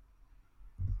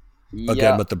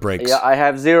 Again with the brakes. Yeah, I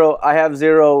have zero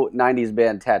 90s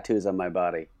band tattoos on my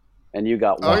body. And you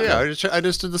got one. Oh, yeah. I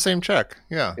just did the same check.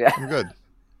 Yeah. I'm good.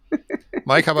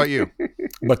 Mike, how about you?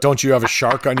 But don't you have a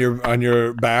shark on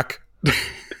your back?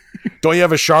 Don't you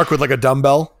have a shark with like a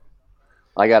dumbbell?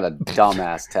 I got a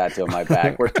dumbass tattoo on my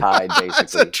back. We're tied, basically.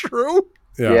 Is that true?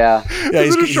 Yeah.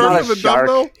 Is it a shark with a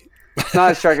dumbbell? It's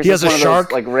not a shark. It's just one of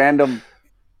those, like, random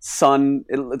sun.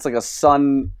 It's like a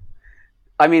sun.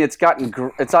 I mean, it's gotten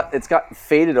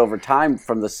faded over time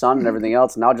from the sun and everything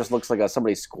else. Now it just looks like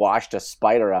somebody squashed a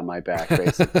spider on my back,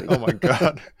 basically. Oh my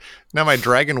god! Now my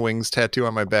dragon wings tattoo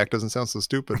on my back doesn't sound so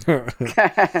stupid.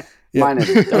 Mine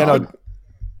is dumb.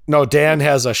 No, Dan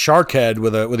has a shark head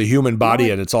with a human body,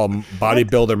 and it's all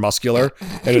bodybuilder muscular,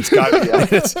 and it's got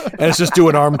it's just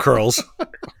doing arm curls.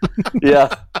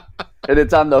 Yeah. And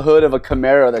it's on the hood of a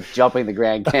Camaro that's jumping the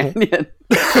Grand Canyon.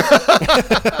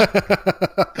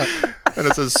 And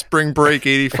it says Spring Break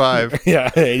 85.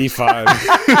 Yeah, 85.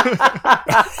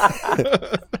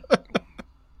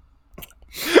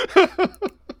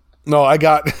 No, I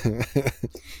got...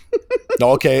 No,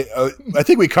 okay. I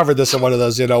think we covered this in one of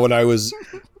those, when I was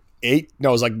 8. No,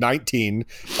 I was like 19.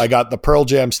 I got the Pearl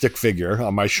Jam stick figure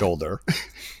on my shoulder.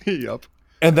 Yep.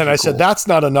 And then I said, that's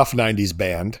not enough 90s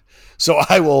band. So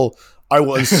I will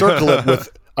encircle it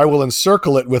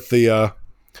with the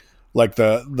like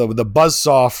the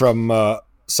buzzsaw from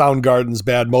Soundgarden's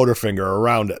Bad Motorfinger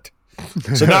around it.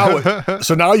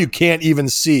 So now you can't even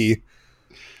see.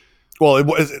 Well, it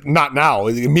was not now.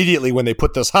 Immediately when they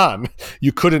put this on,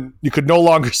 you could no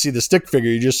longer see the stick figure.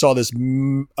 You just saw this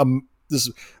this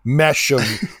mesh of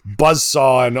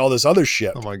buzzsaw and all this other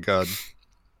shit. Oh my god.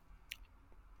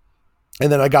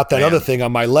 And then I got that other thing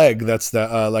on my leg that's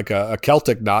like a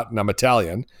Celtic knot, and I'm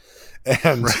Italian.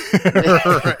 And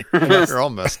you're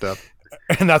all messed up.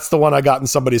 And that's the one I got in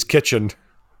somebody's kitchen.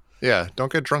 Yeah,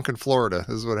 don't get drunk in Florida.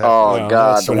 This is what happens. Oh,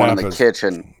 God, the one in the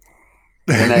kitchen.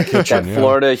 And that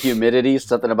Florida humidity,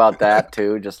 something about that,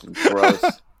 too, just gross.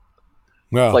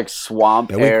 Yeah. It's like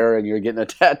swamp air, and you're getting a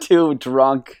tattoo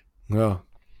drunk. Yeah.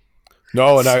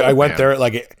 No, and I went there at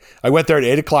I went there at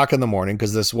 8:00 in the morning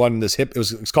because it's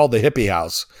called the Hippie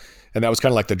House, and that was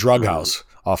kind of like the drug house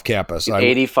off campus.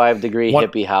 85-degree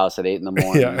hippie house at 8 in the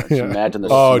morning. Yeah. Imagine the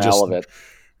smell of it.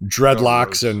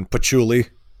 Dreadlocks and patchouli.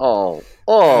 Oh,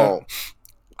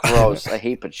 gross! I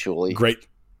hate patchouli. Great,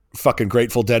 fucking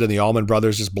Grateful Dead and the Allman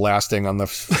Brothers just blasting on the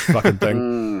fucking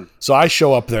thing. So I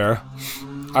show up there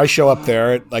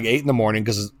at like 8 in the morning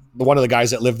because one of the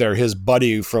guys that lived there, his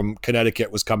buddy from Connecticut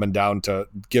was coming down to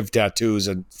give tattoos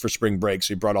and for spring break.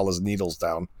 So he brought all his needles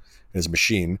down in his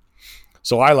machine.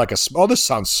 So I this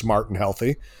sounds smart and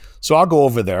healthy. So I'll go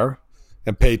over there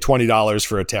and pay $20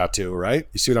 for a tattoo, right?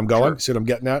 You see what I'm going? Sure. You see what I'm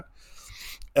getting at?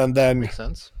 And then makes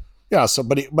sense. Yeah. So,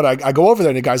 but I go over there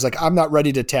and the guy's like, I'm not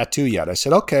ready to tattoo yet. I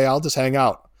said, okay, I'll just hang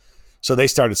out. So they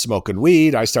started smoking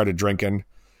weed. I started drinking.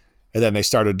 And then they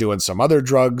started doing some other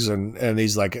drugs, and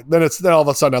he's like, then all of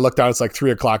a sudden I look down, it's like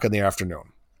 3 o'clock in the afternoon.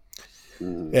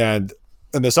 And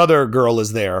this other girl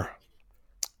is there,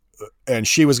 and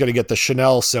she was going to get the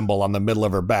Chanel symbol on the middle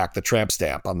of her back, the tramp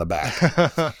stamp on the back.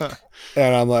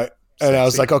 And I'm like, and I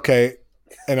was like, okay.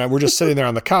 And we're just sitting there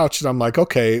on the couch, and I'm like,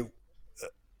 okay.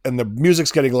 And the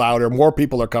music's getting louder. More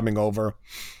people are coming over.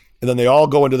 And then they all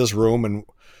go into this room, and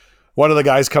one of the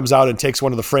guys comes out and takes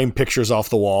one of the framed pictures off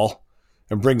the wall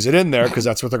and brings it in there, because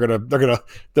that's what they're gonna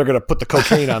put the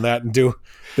cocaine on that and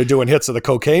they're doing hits of the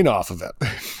cocaine off of it.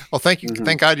 Well, thank you.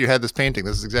 Thank God you had this painting.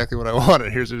 This is exactly what I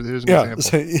wanted. Here's an example.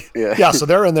 So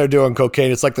they're in there doing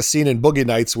cocaine. It's like the scene in Boogie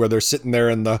Nights where they're sitting there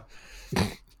in the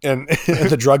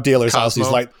drug dealer's house.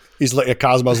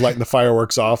 Cosmo's lighting the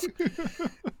fireworks off,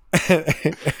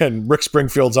 and Rick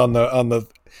Springfield's on the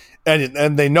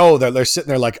and they know that they're sitting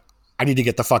there like, I need to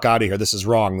get the fuck out of here. This is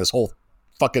wrong.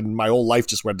 My whole life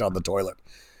just went down the toilet.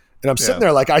 And I'm sitting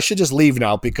there like, I should just leave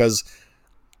now, because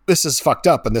this is fucked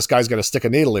up, and this guy's going to stick a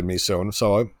needle in me soon.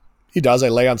 So he does. I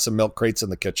lay on some milk crates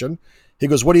in the kitchen. He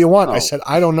goes, what do you want? I said,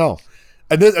 I don't know.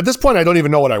 And at this point, I don't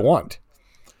even know what I want.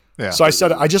 Yeah. So I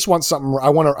said, I just want something. I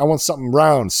want something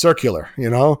round, circular,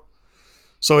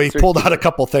 So he pulled out a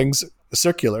couple things.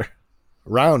 Circular.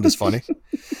 Round is funny.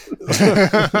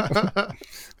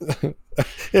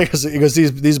 Yeah, because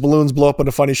these balloons blow up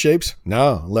into funny shapes.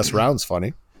 No, less round's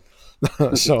funny.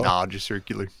 So just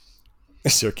circular.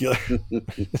 Circular.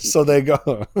 So they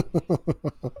go.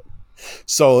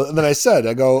 So then I said,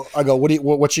 I go,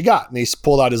 what you got? And he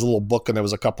pulled out his little book, and there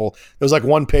was like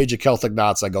 1 page of Celtic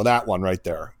knots. I go, that one right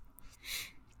there.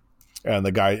 And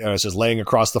the guy, and I was just laying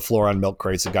across the floor on milk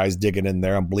crates. The guy's digging in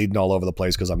there. I'm bleeding all over the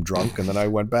place because I'm drunk. And then I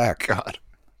went back. God.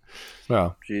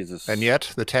 Well, Jesus. And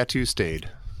yet the tattoo stayed.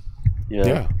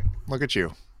 Yeah. Look at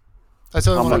you. That's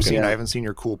the only one I've seen. I haven't seen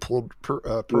your cool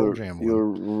Pearl Jam one. You're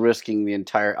risking the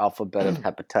entire alphabet of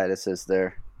hepatitis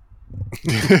there.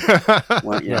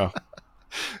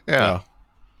 Yeah.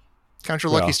 Count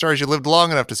your lucky stars. You lived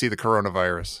long enough to see the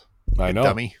coronavirus. I know.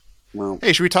 Dummy. Well,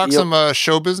 hey, should we talk some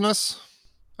show business?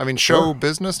 I mean,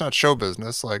 business, not show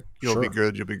business. Like, you'll be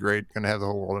good. You'll be great. Going to have the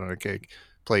whole world on a cake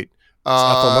plate.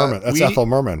 Ethel Merman. That's Ethel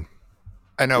Merman.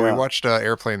 I know. We watched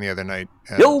Airplane the other night.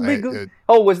 You'll be good.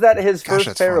 Was that his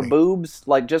first pair of boobs?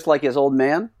 Just like his old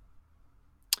man?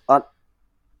 In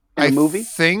the movie?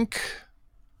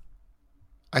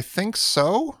 I think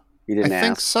so. You didn't ask? I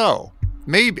think so.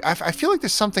 Maybe. I feel like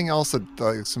there's something else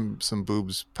that some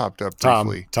boobs popped up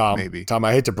briefly. Tom,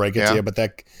 I hate to break it to you, but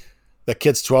that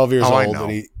kid's 12 years old,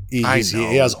 and he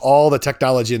has all the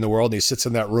technology in the world, and he sits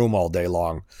in that room all day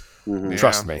long. Mm-hmm.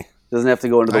 Trust me. Doesn't have to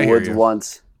go into the woods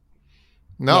once.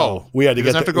 No, we had to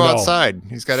doesn't have to go outside.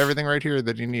 He's got everything right here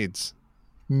that he needs.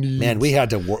 Man, we had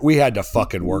to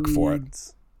fucking work for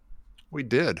it. We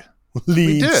did.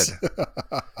 We did.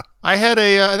 I had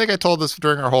I think I told this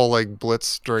during our whole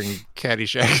blitz during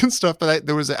Caddyshack and stuff, but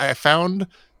there was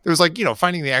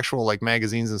finding the actual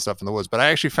magazines and stuff in the woods, but I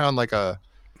actually found it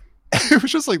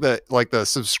was just the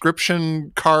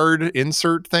subscription card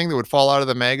insert thing that would fall out of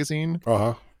the magazine.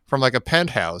 Uh-huh. From a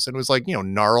penthouse, and it was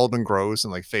gnarled and gross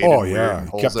and faded. Oh yeah,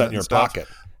 you kept that in your pocket.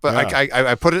 But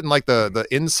I put it in the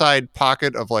inside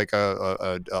pocket of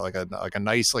a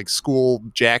nice school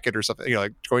jacket or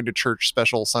something, going to church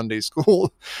special Sunday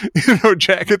school,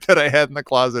 jacket that I had in the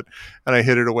closet, and I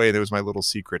hid it away. There was my little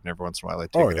secret, and every once in a while I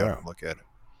take it out and look at it.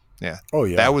 Yeah. Oh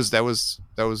yeah. That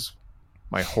was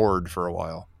my hoard for a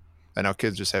while, and now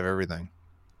kids just have everything.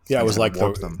 Yeah, it was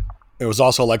it was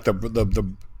also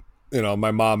the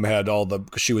my mom had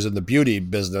because she was in the beauty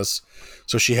business,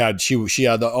 so she had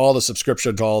all the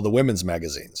subscription to all the women's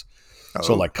magazines. Oh.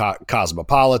 So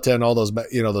Cosmopolitan, all those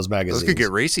those magazines. Those could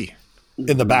get racy.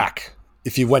 In the back,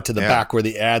 if you went to the back where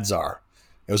the ads are,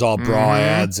 it was all bra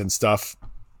ads and stuff.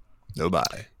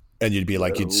 Nobody. And you'd be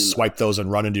you'd swipe those and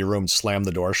run into your room, slam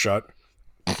the door shut.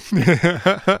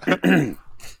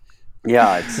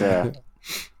 Yeah, it's.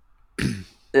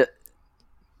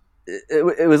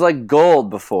 It was like gold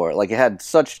before. It had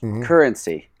such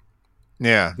currency.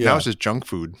 Yeah. Now it's just junk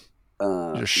food.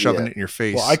 Just shoving it in your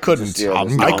face. Well, I couldn't.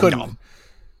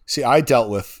 See, I dealt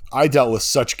with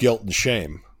such guilt and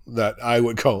shame that I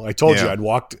would go. I told you I'd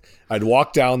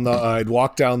walk down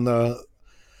the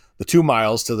 2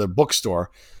 miles to the bookstore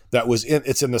that was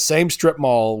it's in the same strip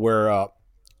mall where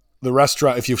the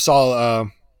restaurant. If you saw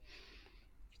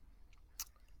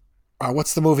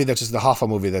what's the movie the Hoffa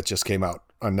movie that just came out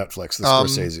on Netflix, the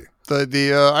Scorsese.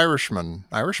 The Irishman.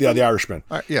 Yeah, the Irishman.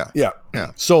 Yeah.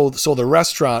 So the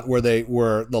restaurant where they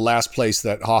were the last place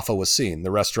that Hoffa was seen, the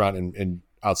restaurant in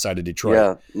outside of Detroit.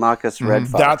 Yeah, Marcus Red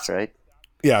Fox, right?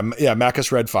 Yeah,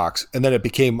 Macca's Red Fox, and then it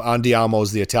became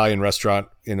Andiamo's, the Italian restaurant,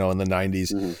 in the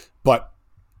 90s. Mm-hmm. But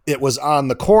it was on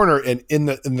the corner in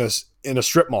a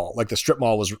strip mall. Like the strip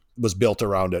mall was built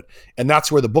around it, and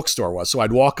that's where the bookstore was. So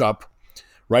I'd walk up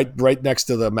right next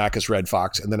to the Macca's Red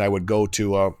Fox, and then I would go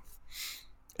to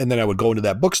into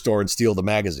that bookstore and steal the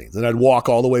magazines. And I'd walk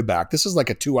all the way back. This is like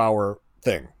a 2-hour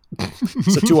thing.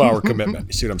 It's a 2-hour commitment.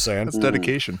 You see what I'm saying? That's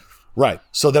dedication. Right.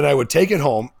 So then I would take it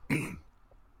home.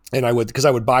 And because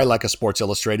I would buy like a Sports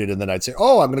Illustrated, and then I'd say,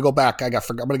 "Oh, I'm going to go back. I'm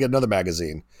going to get another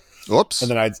magazine." Oops.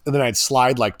 And then I'd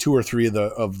slide like 2 or 3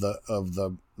 of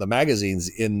the magazines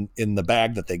in the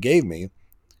bag that they gave me.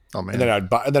 Oh man. And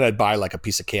then I'd buy like a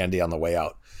piece of candy on the way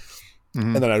out.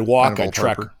 Mm-hmm. And then I'd walk.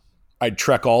 I'd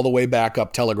trek all the way back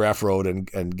up Telegraph Road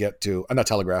and get to not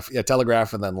Telegraph,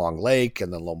 Telegraph, and then Long Lake,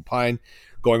 and then Lone Pine,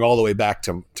 going all the way back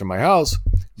to my house.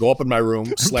 Go up in my room,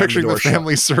 slam Picturing the door shut.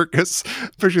 Family Circus.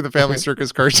 Picturing the Family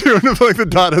Circus cartoon of like the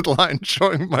dotted line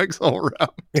showing Mike's whole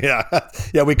route.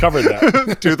 Yeah, we covered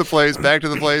that. To the place, back to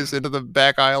the place, into the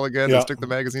back aisle again, and stick the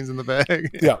magazines in the bag.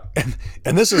 Yeah,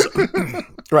 and this is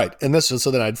right. And this is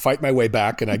so then I'd fight my way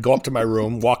back, and I'd go up to my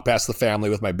room, walk past the family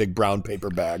with my big brown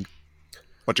paper bag.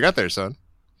 What you got there, son?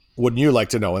 Wouldn't you like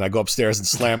to know? And I go upstairs and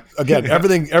slam again.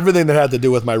 Everything that had to do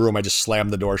with my room, I just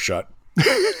slammed the door shut.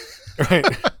 Right.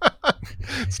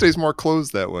 It stays more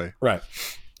closed that way. Right.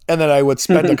 And then I would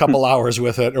spend a couple hours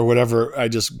with it or whatever. I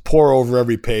just pour over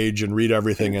every page and read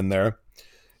everything in there.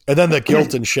 And then the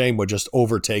guilt and shame would just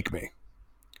overtake me.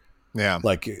 Yeah.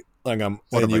 Like and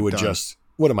you would just,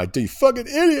 what am I doing? You fucking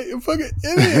idiot. You fucking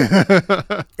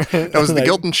idiot. Now, was the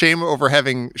guilt and shame over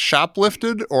having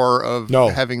shoplifted or of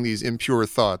having these impure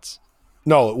thoughts?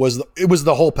 No, it was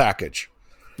the whole package.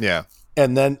 Yeah.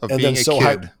 And then of being a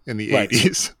kid in the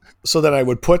 80s. So then I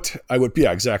would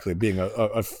exactly, being a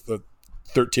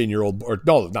 13-year-old, or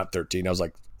no, not 13. I was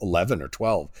like 11 or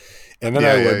 12. And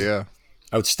then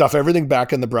I would stuff everything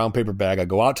back in the brown paper bag. I'd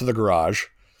go out to the garage,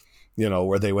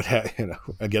 where they would have,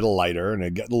 I'd get a lighter and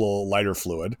I'd get a little lighter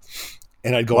fluid,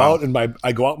 and I'd go out in my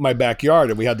backyard,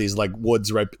 and we had these like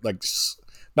woods, right? Like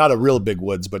not a real big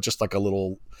woods, but just like a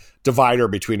little divider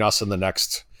between us and the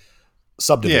next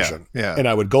subdivision. Yeah. And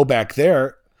I would go back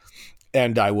there,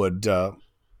 and I'd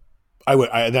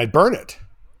burn it.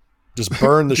 Just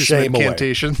burn the shame away.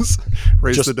 Incantations.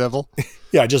 Raise the devil.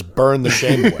 Yeah, just burn the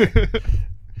shame away.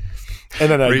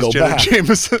 And then I'd go back.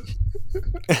 Jameson.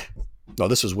 No,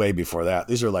 this was way before that.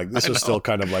 This was still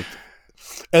kind of like,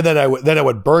 and then I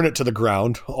would burn it to the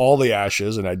ground, all the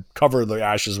ashes, and I'd cover the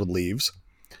ashes with leaves.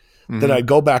 Mm-hmm. Then I'd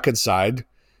go back inside,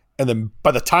 and then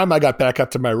by the time I got back up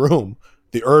to my room,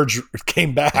 the urge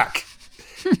came back.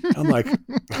 I'm like,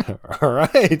 all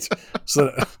right.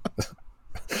 So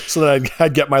then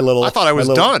I'd get my little. I thought I was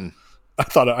done. I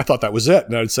thought that was it,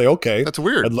 and I'd say, okay. That's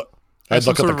weird. I'd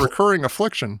look at the recurring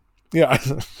affliction. Yeah,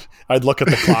 I'd look at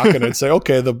the clock and I'd say,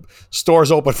 okay, the store's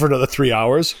open for another 3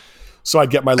 hours. So I'd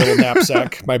get my little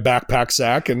knapsack, my backpack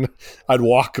sack, and I'd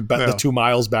walk the 2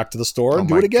 miles back to the store and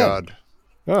do it again. God.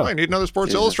 Yeah. I need another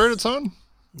Sports Illustrated, son.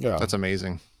 Yeah, that's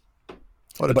amazing.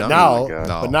 But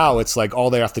now it's like all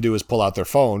they have to do is pull out their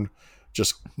phone,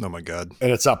 just oh my god,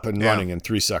 and it's up and running in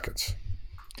 3 seconds.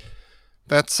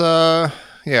 That's I'm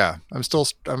still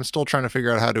trying to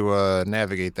figure out how to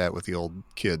navigate that with the old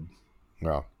kid.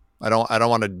 Yeah. I don't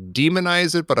want to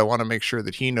demonize it, but I want to make sure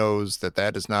that he knows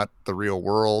that is not the real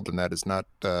world, and that is not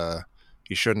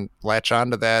he shouldn't latch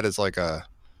onto that as like a,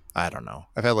 I don't know.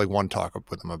 I've had like one talk up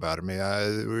with him about it.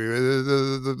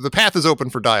 The path is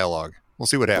open for dialogue. We'll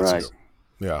see what happens. Right.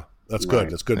 Yeah, that's good.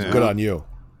 That's good. Yeah. Good on you.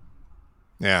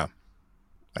 Yeah,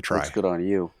 I try. Looks good on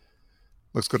you.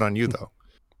 Looks good on you, though.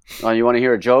 You want to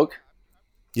hear a joke?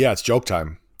 Yeah, it's joke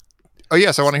time. Oh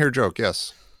yes, I want to hear a joke.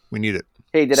 Yes, we need it.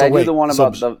 Hey, did I do the one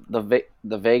about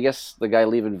the Vegas, the guy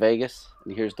leaving Vegas?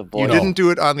 And here's the voice. You didn't do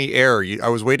it on the air. I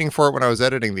was waiting for it when I was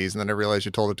editing these, and then I realized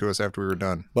you told it to us after we were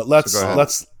done. But let's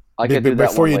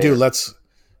before you do, let's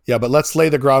lay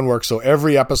the groundwork. So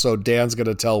every episode, Dan's going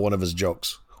to tell one of his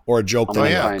jokes or a joke that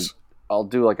he likes. I'll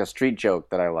do like a street joke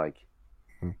that I like.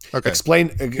 Okay.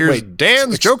 Explain. Here's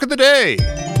Dan's joke of the day.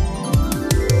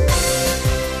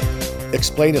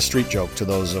 Explain a street joke to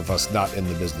those of us not in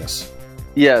the business.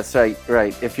 Yes,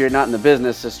 right. If you're not in the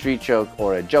business, a street joke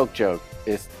or a joke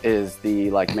is the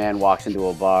like man walks into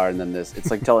a bar and then it's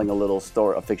like telling a little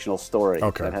story, a fictional story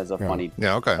that has a funny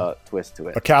twist to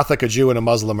it. A Catholic, a Jew, and a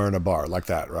Muslim are in a bar like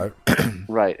that, right?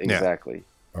 Right, exactly.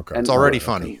 Okay, and it's already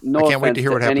funny. No, I can't wait to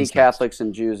hear what happens. Any Catholics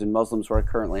and Jews and Muslims who are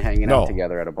currently hanging out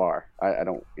together at a bar. I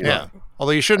don't.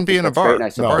 Although you shouldn't be in a bar.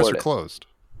 The bars are closed.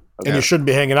 Okay. And you shouldn't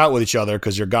be hanging out with each other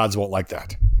because your gods won't like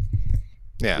that.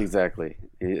 Yeah, exactly.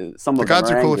 Some the of gods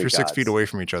them are cool if angry you're 6 gods. feet away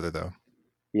from each other, though.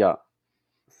 Yeah.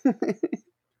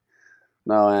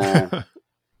 No,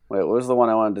 wait, what was the one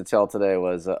I wanted to tell today?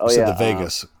 Was the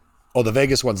Vegas. The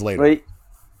Vegas one's later. Wait,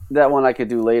 that one I could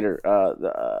do later.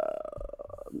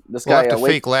 This guy have to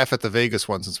fake laugh at the Vegas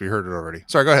one since we heard it already.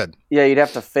 Sorry, go ahead. Yeah, you'd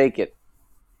have to fake it.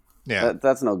 Yeah,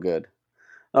 that's no good.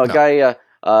 Guy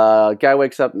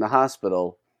wakes up in the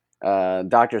hospital.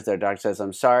 Doctor's there. Doctor says,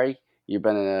 "I'm sorry, you've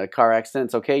been in a car accident.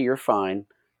 It's okay, you're fine,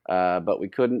 but we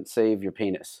couldn't save your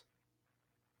penis."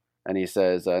 And he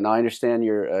says, "Now I understand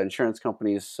your insurance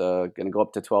company's going to go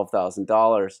up to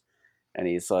 $12,000." And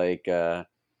he's like, "It's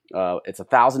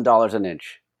 $1,000 an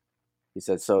inch." He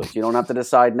said, "So you don't have to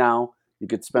decide now. You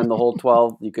could spend the whole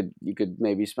 12. You could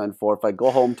maybe spend 4 if I go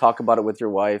home, talk about it with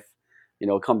your wife,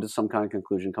 come to some kind of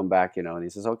conclusion, come back, And he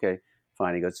says, "Okay,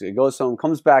 fine." He goes home,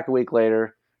 comes back a week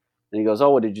later, and he goes,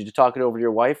 "Oh, did you talk it over to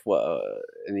your wife?"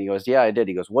 And he goes, "Yeah, I did."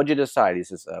 He goes, "What'd you decide?" He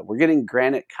says, "We're getting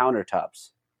granite countertops."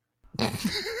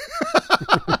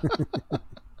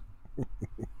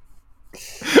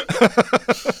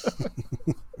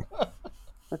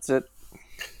 That's it.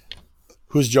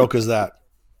 Whose joke is that?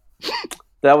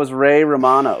 That was Ray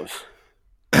Romano's.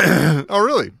 Oh,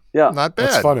 really? Yeah. Not bad.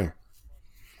 That's funny.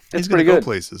 He's pretty good. Good.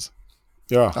 Places.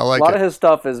 Yeah. I like a lot of his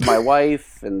stuff is my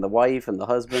wife and the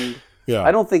husband. Yeah.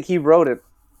 I don't think he wrote it,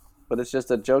 but it's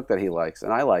just a joke that he likes,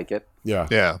 and I like it. Yeah.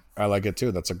 Yeah. I like it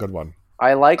too. That's a good one.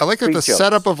 I like that the jokes.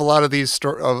 setup of a lot of these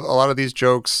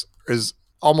jokes is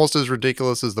almost as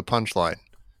ridiculous as the punchline.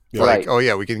 Yeah. Like, oh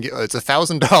yeah, we can get it's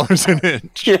 $1,000 an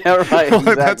inch. Yeah, right.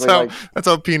 Exactly. that's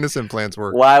how penis implants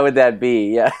work. Why would that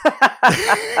be? Yeah.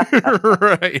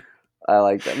 Right. I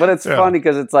like that, but it's funny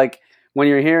because it's like when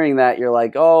you're hearing that, you're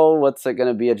like, oh, what's it going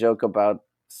to be a joke about?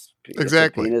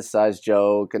 Exactly. Penis size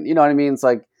joke, and you know what I mean. It's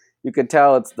like you could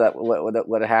tell it's that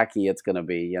what hacky it's going to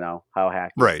be. How hacky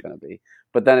it's going to be.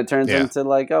 But then it turns into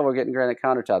like, oh, we're getting granite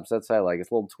countertops. That's what I like. It's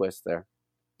a little twist there.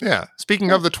 Yeah. Speaking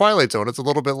of the Twilight Zone, it's a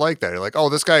little bit like that. You're like, oh,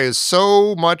 this guy is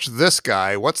so much this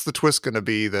guy. What's the twist going to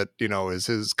be that, is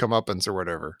his comeuppance or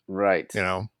whatever? Right.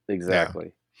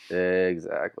 Exactly. Yeah.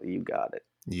 Exactly. You got it.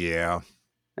 Yeah.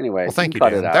 Anyway. Well, thank you,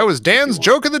 Dan. That was Dan's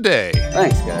joke of the day.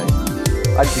 Thanks, guys.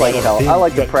 I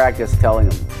like to practice telling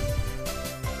them.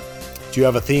 Do you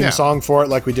have a theme song for it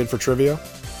like we did for trivia?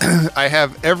 I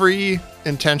have every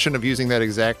intention of using that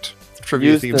exact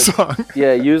trivia theme song.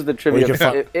 Yeah, use the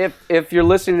trivia. If you're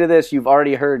listening to this, you've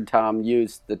already heard Tom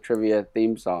use the trivia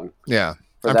theme song. Yeah.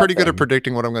 I'm pretty good at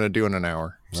predicting what I'm going to do in an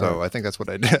hour. So I think that's what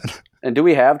I did. And do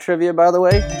we have trivia, by the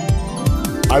way?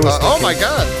 Oh my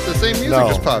God! The same music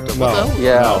just popped up. What the hell?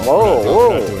 Yeah.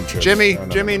 Whoa.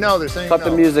 Jimmy, no, they're saying cut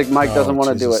the music. Mike doesn't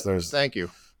want to do it. Thank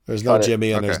you. There's no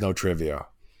Jimmy and there's no trivia.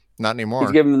 Not anymore.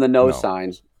 He's giving him the no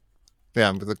sign.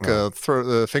 Yeah,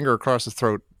 the finger across the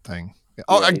throat thing.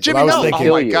 Oh, Jimmy, no! Oh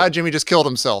my God, Jimmy just killed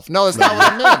himself. No, that's not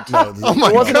what I meant. Oh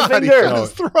my God, he cut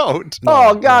his throat.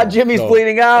 Oh God, Jimmy's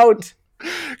bleeding out.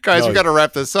 Guys, we got to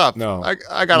wrap this up. No,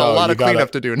 I got a lot of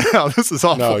cleanup to do now. This is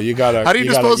awful. No, you got to. How do you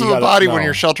dispose of a body when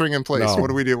you're sheltering in place? What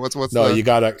do we do? What's no? You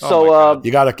got to. So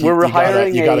you got to keep. We're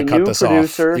hiring you got to cut new this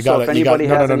producer. off. You got to.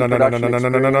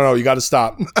 No. You got to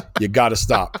stop. You got to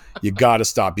stop. You got to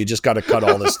stop. You just got to cut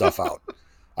all this stuff out.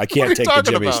 I can't take the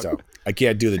Jimmy stuff. I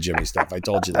can't do the Jimmy stuff. I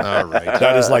told you that. All right.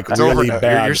 That is like really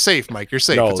bad. You're safe, Mike. You're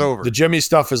safe. No, it's over. The Jimmy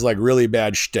stuff is like really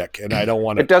bad shtick, and I don't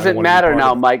want to. It doesn't matter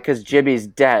now, Mike, because Jimmy's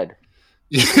dead.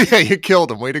 Yeah, you killed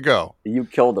him. Way to go. You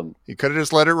killed him. You could have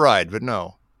just let it ride, but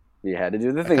no. You had to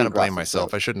do the thing. I kind of blame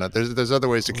myself. I shouldn't have. There's other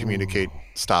ways to communicate,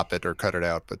 stop it, or cut it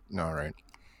out, but no, all right.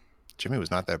 Jimmy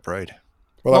was not that bright.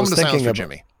 Well, I was thinking of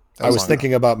Jimmy. I was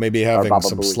thinking about maybe having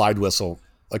some slide whistle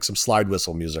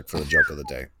music for the joke of the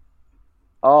day.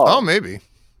 Oh, maybe.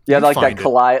 Yeah, like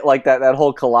that like that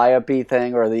whole Calliope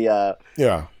thing, or the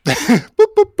yeah.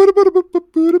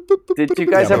 Did you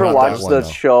guys ever watch the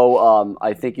show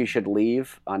I Think You Should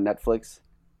Leave on Netflix?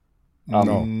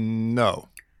 No.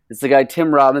 It's the guy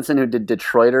Tim Robinson who did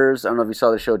Detroiters. I don't know if you saw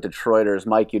the show Detroiters.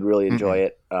 Mike, you'd really enjoy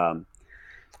it.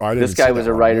 This guy was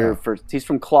a writer he's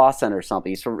from Clawson or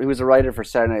something. He was a writer for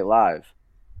Saturday Night Live,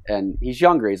 and he's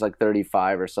younger. He's like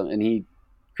 35 or something, and he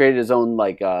created his own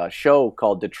show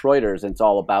called Detroiters, and it's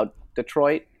all about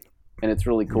Detroit, and it's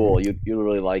really cool. You'd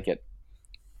really like it.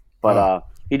 But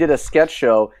he did a sketch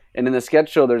show, and in the sketch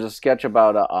show, there's a sketch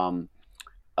about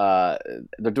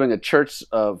they're doing a church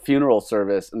funeral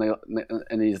service,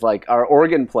 and he's like, our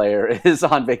organ player is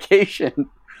on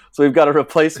vacation, so we've got a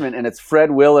replacement, and it's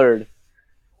Fred Willard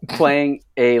playing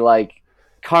a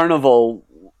carnival.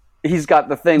 He's got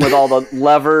the thing with all the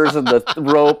levers and the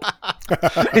rope,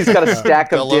 He's got a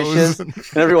stack of dishes, and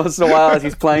every once in a while, as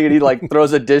he's playing it, he like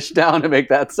throws a dish down to make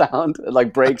that sound and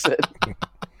like breaks it.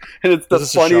 And it's the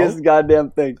funniest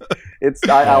goddamn thing.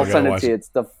 I'll send it to you. It's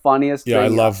the funniest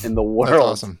thing in the world.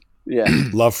 That's awesome. Yeah.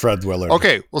 Love Fred Willard.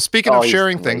 Okay, well, speaking of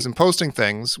sharing things and posting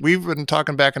things, we've been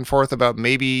talking back and forth about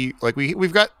maybe like we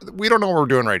don't know what we're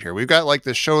doing right here. We've got like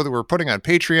this show that we're putting on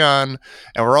Patreon,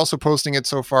 and we're also posting it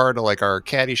so far to like our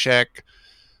Caddyshack,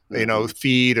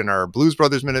 feed and our Blues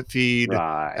Brothers Minute feed,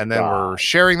 and then we're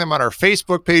sharing them on our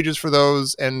Facebook pages for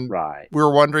those. And we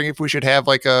were wondering if we should have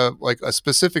like a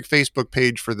specific Facebook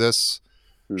page for this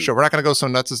show. We're not going to go so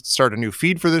nuts as to start a new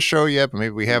feed for this show yet, but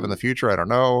maybe we have in the future. I don't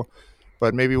know.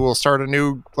 But maybe we'll start a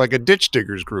new, like a Ditch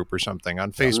Diggers group or something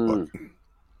on Facebook.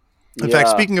 In fact,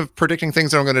 speaking of predicting things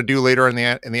that I'm going to do later in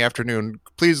the afternoon,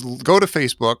 please go to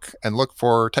Facebook and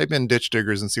type in Ditch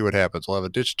Diggers and see what happens. We'll have a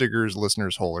Ditch Diggers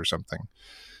listeners hole or something.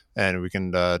 And we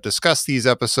can discuss these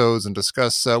episodes and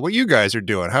discuss what you guys are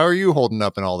doing. How are you holding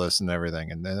up in all this and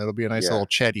everything? And then it'll be a nice little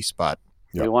chatty spot.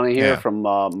 We want to hear from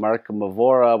Mark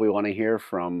Mavora. We want to hear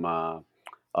from...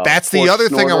 that's the other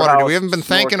thing I want to do. We haven't been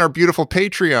thanking our beautiful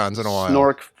Patreons in a while.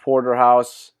 Snork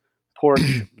Porterhouse,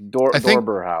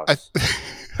 Dorberhouse.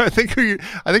 I think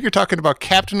you're talking about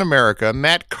Captain America,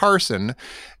 Matt Carson,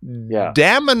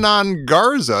 Damanon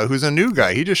Garza, who's a new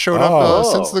guy. He just showed up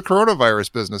since the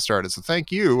coronavirus business started. So thank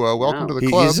you. Welcome to the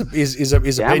club. He's a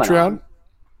Patreon.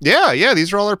 Yeah.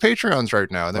 These are all our Patreons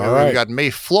right now. Then we got May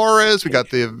Flores. We got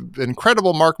the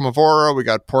incredible Mark Mavora. We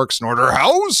got Pork Snorter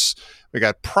House. We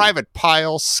got Private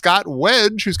Pile, Scott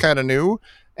Wedge, who's kind of new,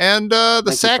 and the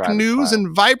Sack News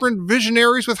and Vibrant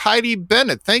Visionaries with Heidi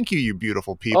Bennett. Thank you, you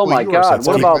beautiful people. Oh my God!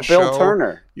 What about Bill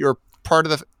Turner? You're part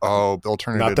of the. Bill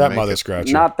Turner. Not that mother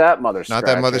scratcher. Not that mother scratcher. Not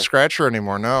that mother scratcher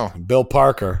anymore. No. Bill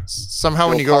Parker. Somehow,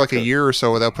 when you go like a year or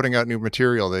so without putting out new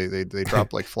material, they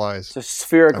drop like flies. It's a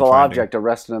spherical object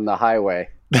arrested in the highway.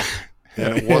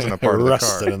 It wasn't a part of the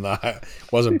car.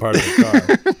 Wasn't part of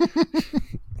the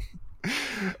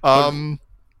car.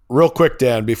 Real quick,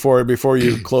 Dan, before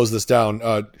you close this down,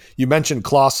 you mentioned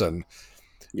Clausen,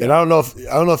 and I don't know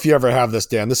if you ever have this,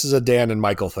 Dan. This is a Dan and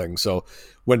Michael thing. So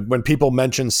when people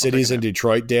mention cities in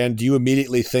Detroit, Dan, do you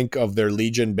immediately think of their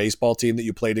Legion baseball team that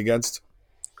you played against?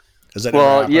 Has that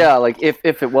like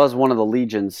if it was one of the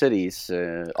Legion cities,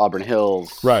 Auburn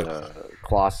Hills,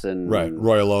 Clausen,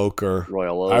 Royal Oak.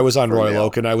 I was on Ferndale. Royal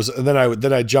Oak, and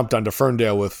then I jumped onto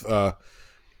Ferndale with.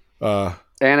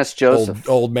 Annis Joseph.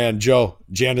 Old man Joe.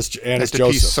 Annis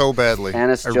Joseph. So badly.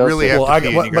 Annis I Joseph. really have to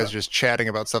pee, you guys just chatting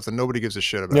about stuff that nobody gives a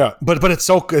shit about. Yeah, but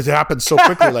it happened so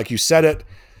quickly. Like you said it,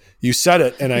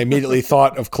 and I immediately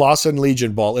thought of Clausen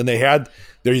Legion Ball, and they had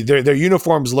their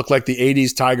uniforms looked like the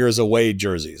 80s Tigers away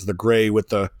jerseys, the gray with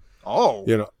the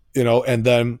and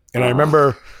I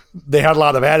remember they had a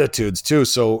lot of attitudes too.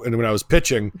 So, and when I was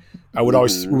pitching, I would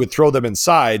always we would throw them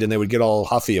inside, and they would get all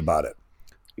huffy about it.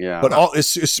 Yeah, but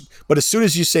as soon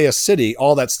as you say a city,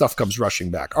 all that stuff comes rushing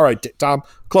back. All right, Tom,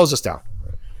 close us down.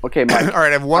 Okay, Mike. All right,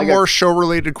 I have one more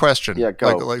show-related question. Yeah,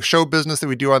 go. Like show business that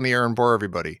we do on the air and bore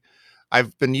everybody.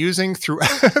 I've been using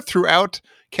throughout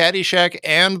Caddyshack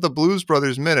and the Blues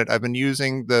Brothers Minute. I've been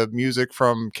using the music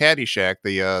from Caddyshack,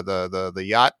 the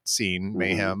yacht scene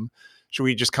mayhem. Should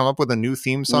we just come up with a new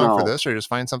theme song for this, or just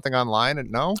find something online?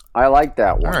 And no, I like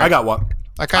that one. Right. I got one.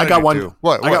 I got one. Too.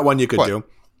 What? I got one you could do.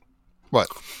 What?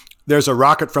 There's a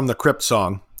Rocket from the Crypt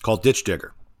song called Ditch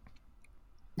Digger.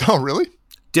 Oh, really?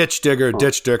 Ditch Digger,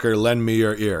 Ditch Digger, lend me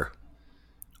your ear.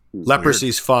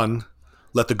 Leprosy's fun.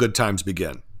 Let the good times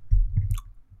begin.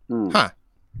 Huh.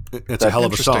 It's a hell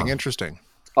of a song. Interesting.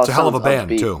 It's a hell of a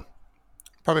band, too.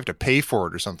 Probably have to pay for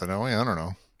it or something, don't we? I don't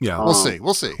know. Yeah. We'll see.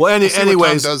 Well, anyways. What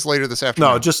Tom does later this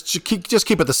afternoon. No, just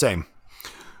keep it the same.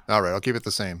 All right, I'll keep it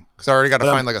the same. Because I already got to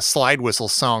find like a slide whistle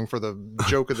song for the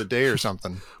joke of the day or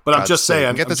something. But I'm just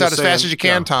saying. Get this out as fast as you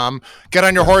can, Tom. Get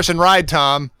on your horse and ride,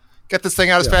 Tom. Get this thing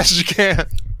out as fast as you can.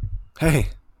 Hey,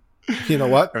 you know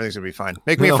what? Everything's going to be fine.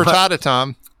 Make me a frittata,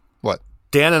 Tom. What?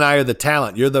 Dan and I are the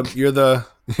talent. You're the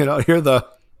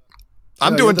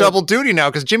I'm doing double duty now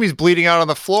because Jimmy's bleeding out on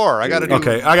the floor. I got to do.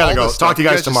 Okay, I got to go. Talk to you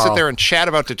guys tomorrow. Sit there and chat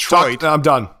about Detroit. I'm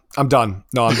done.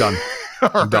 No, I'm done.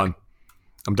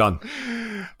 I'm done.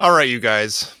 All right, you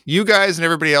guys and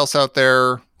everybody else out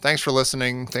there, thanks for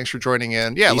listening. Thanks for joining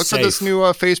in. Yeah, look for this new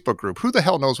Facebook group. Who the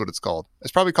hell knows what it's called?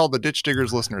 It's probably called the Ditch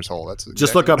Diggers Listeners Hole. That's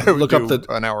just look up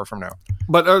an hour from now.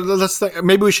 But let's think,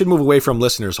 maybe we should move away from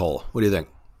Listeners Hole. What do you think?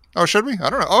 Oh, should we? I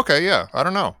don't know. Okay, yeah, I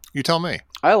don't know. You tell me.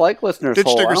 I like Listeners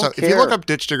Hole. Diggers, if you look up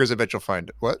Ditch Diggers, I bet you'll find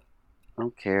it. What? I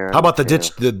don't care. How about the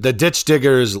Ditch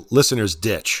Diggers Listeners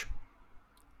Ditch?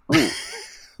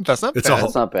 That's not bad.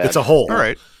 That's not bad. It's a hole. All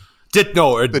right.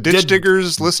 The Ditch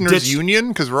Diggers Listeners Union,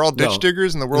 because we're all ditch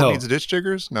diggers and the world needs ditch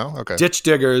diggers? No? Okay. Ditch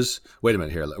Diggers. Wait a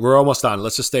minute here. We're almost on.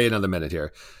 Let's just stay another minute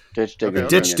here. Ditch Diggers.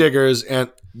 Ditch Diggers and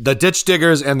the Ditch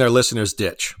Diggers and their listeners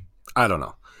ditch. I don't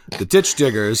know. The Ditch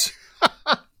Diggers.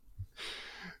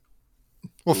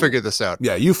 We'll figure this out.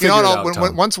 Yeah, you figure it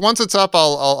out. Once it's up,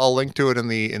 I'll link to it in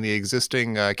the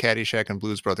existing Caddyshack and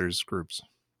Blues Brothers groups.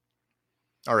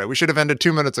 All right, we should have ended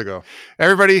 2 minutes ago.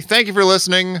 Everybody, thank you for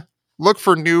listening. Look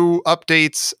for new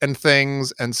updates and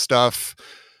things and stuff.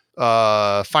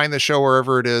 Find the show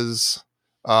wherever it is.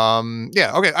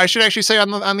 Okay. I should actually say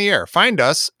on the air. Find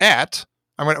us at.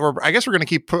 I guess we're going to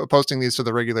keep posting these to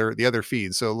the other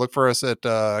feeds. So look for us at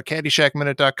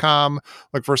caddyshackminute.com.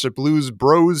 Look for us at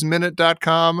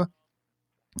bluesbrosminute.com.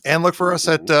 And look for us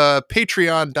at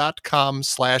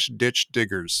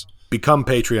patreon.com/ditchdiggers. Become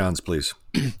Patreons, please.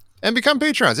 And become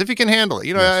Patrons if you can handle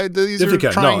it. These are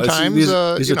trying times. These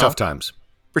are tough times.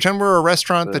 Pretend we're a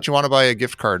restaurant that you want to buy a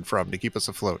gift card from to keep us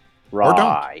afloat. Right. Or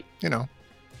don't.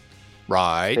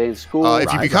 Right. If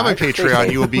you become a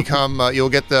Patreon, you will become. You'll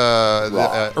get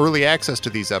the early access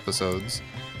to these episodes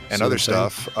and other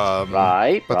stuff.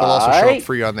 Right. But they'll also show up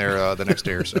free on there the next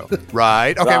day or so.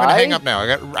 Right. Okay. I'm gonna hang up now.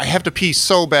 I have to pee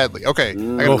so badly. Okay. I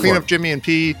gotta clean up Jimmy and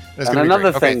pee. And it's gonna be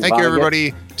great. Okay. Thank you,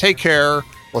 everybody. Take care.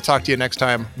 We'll talk to you next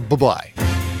time. Bye-bye.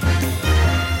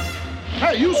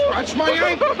 Hey, you scratched my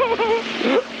ankle.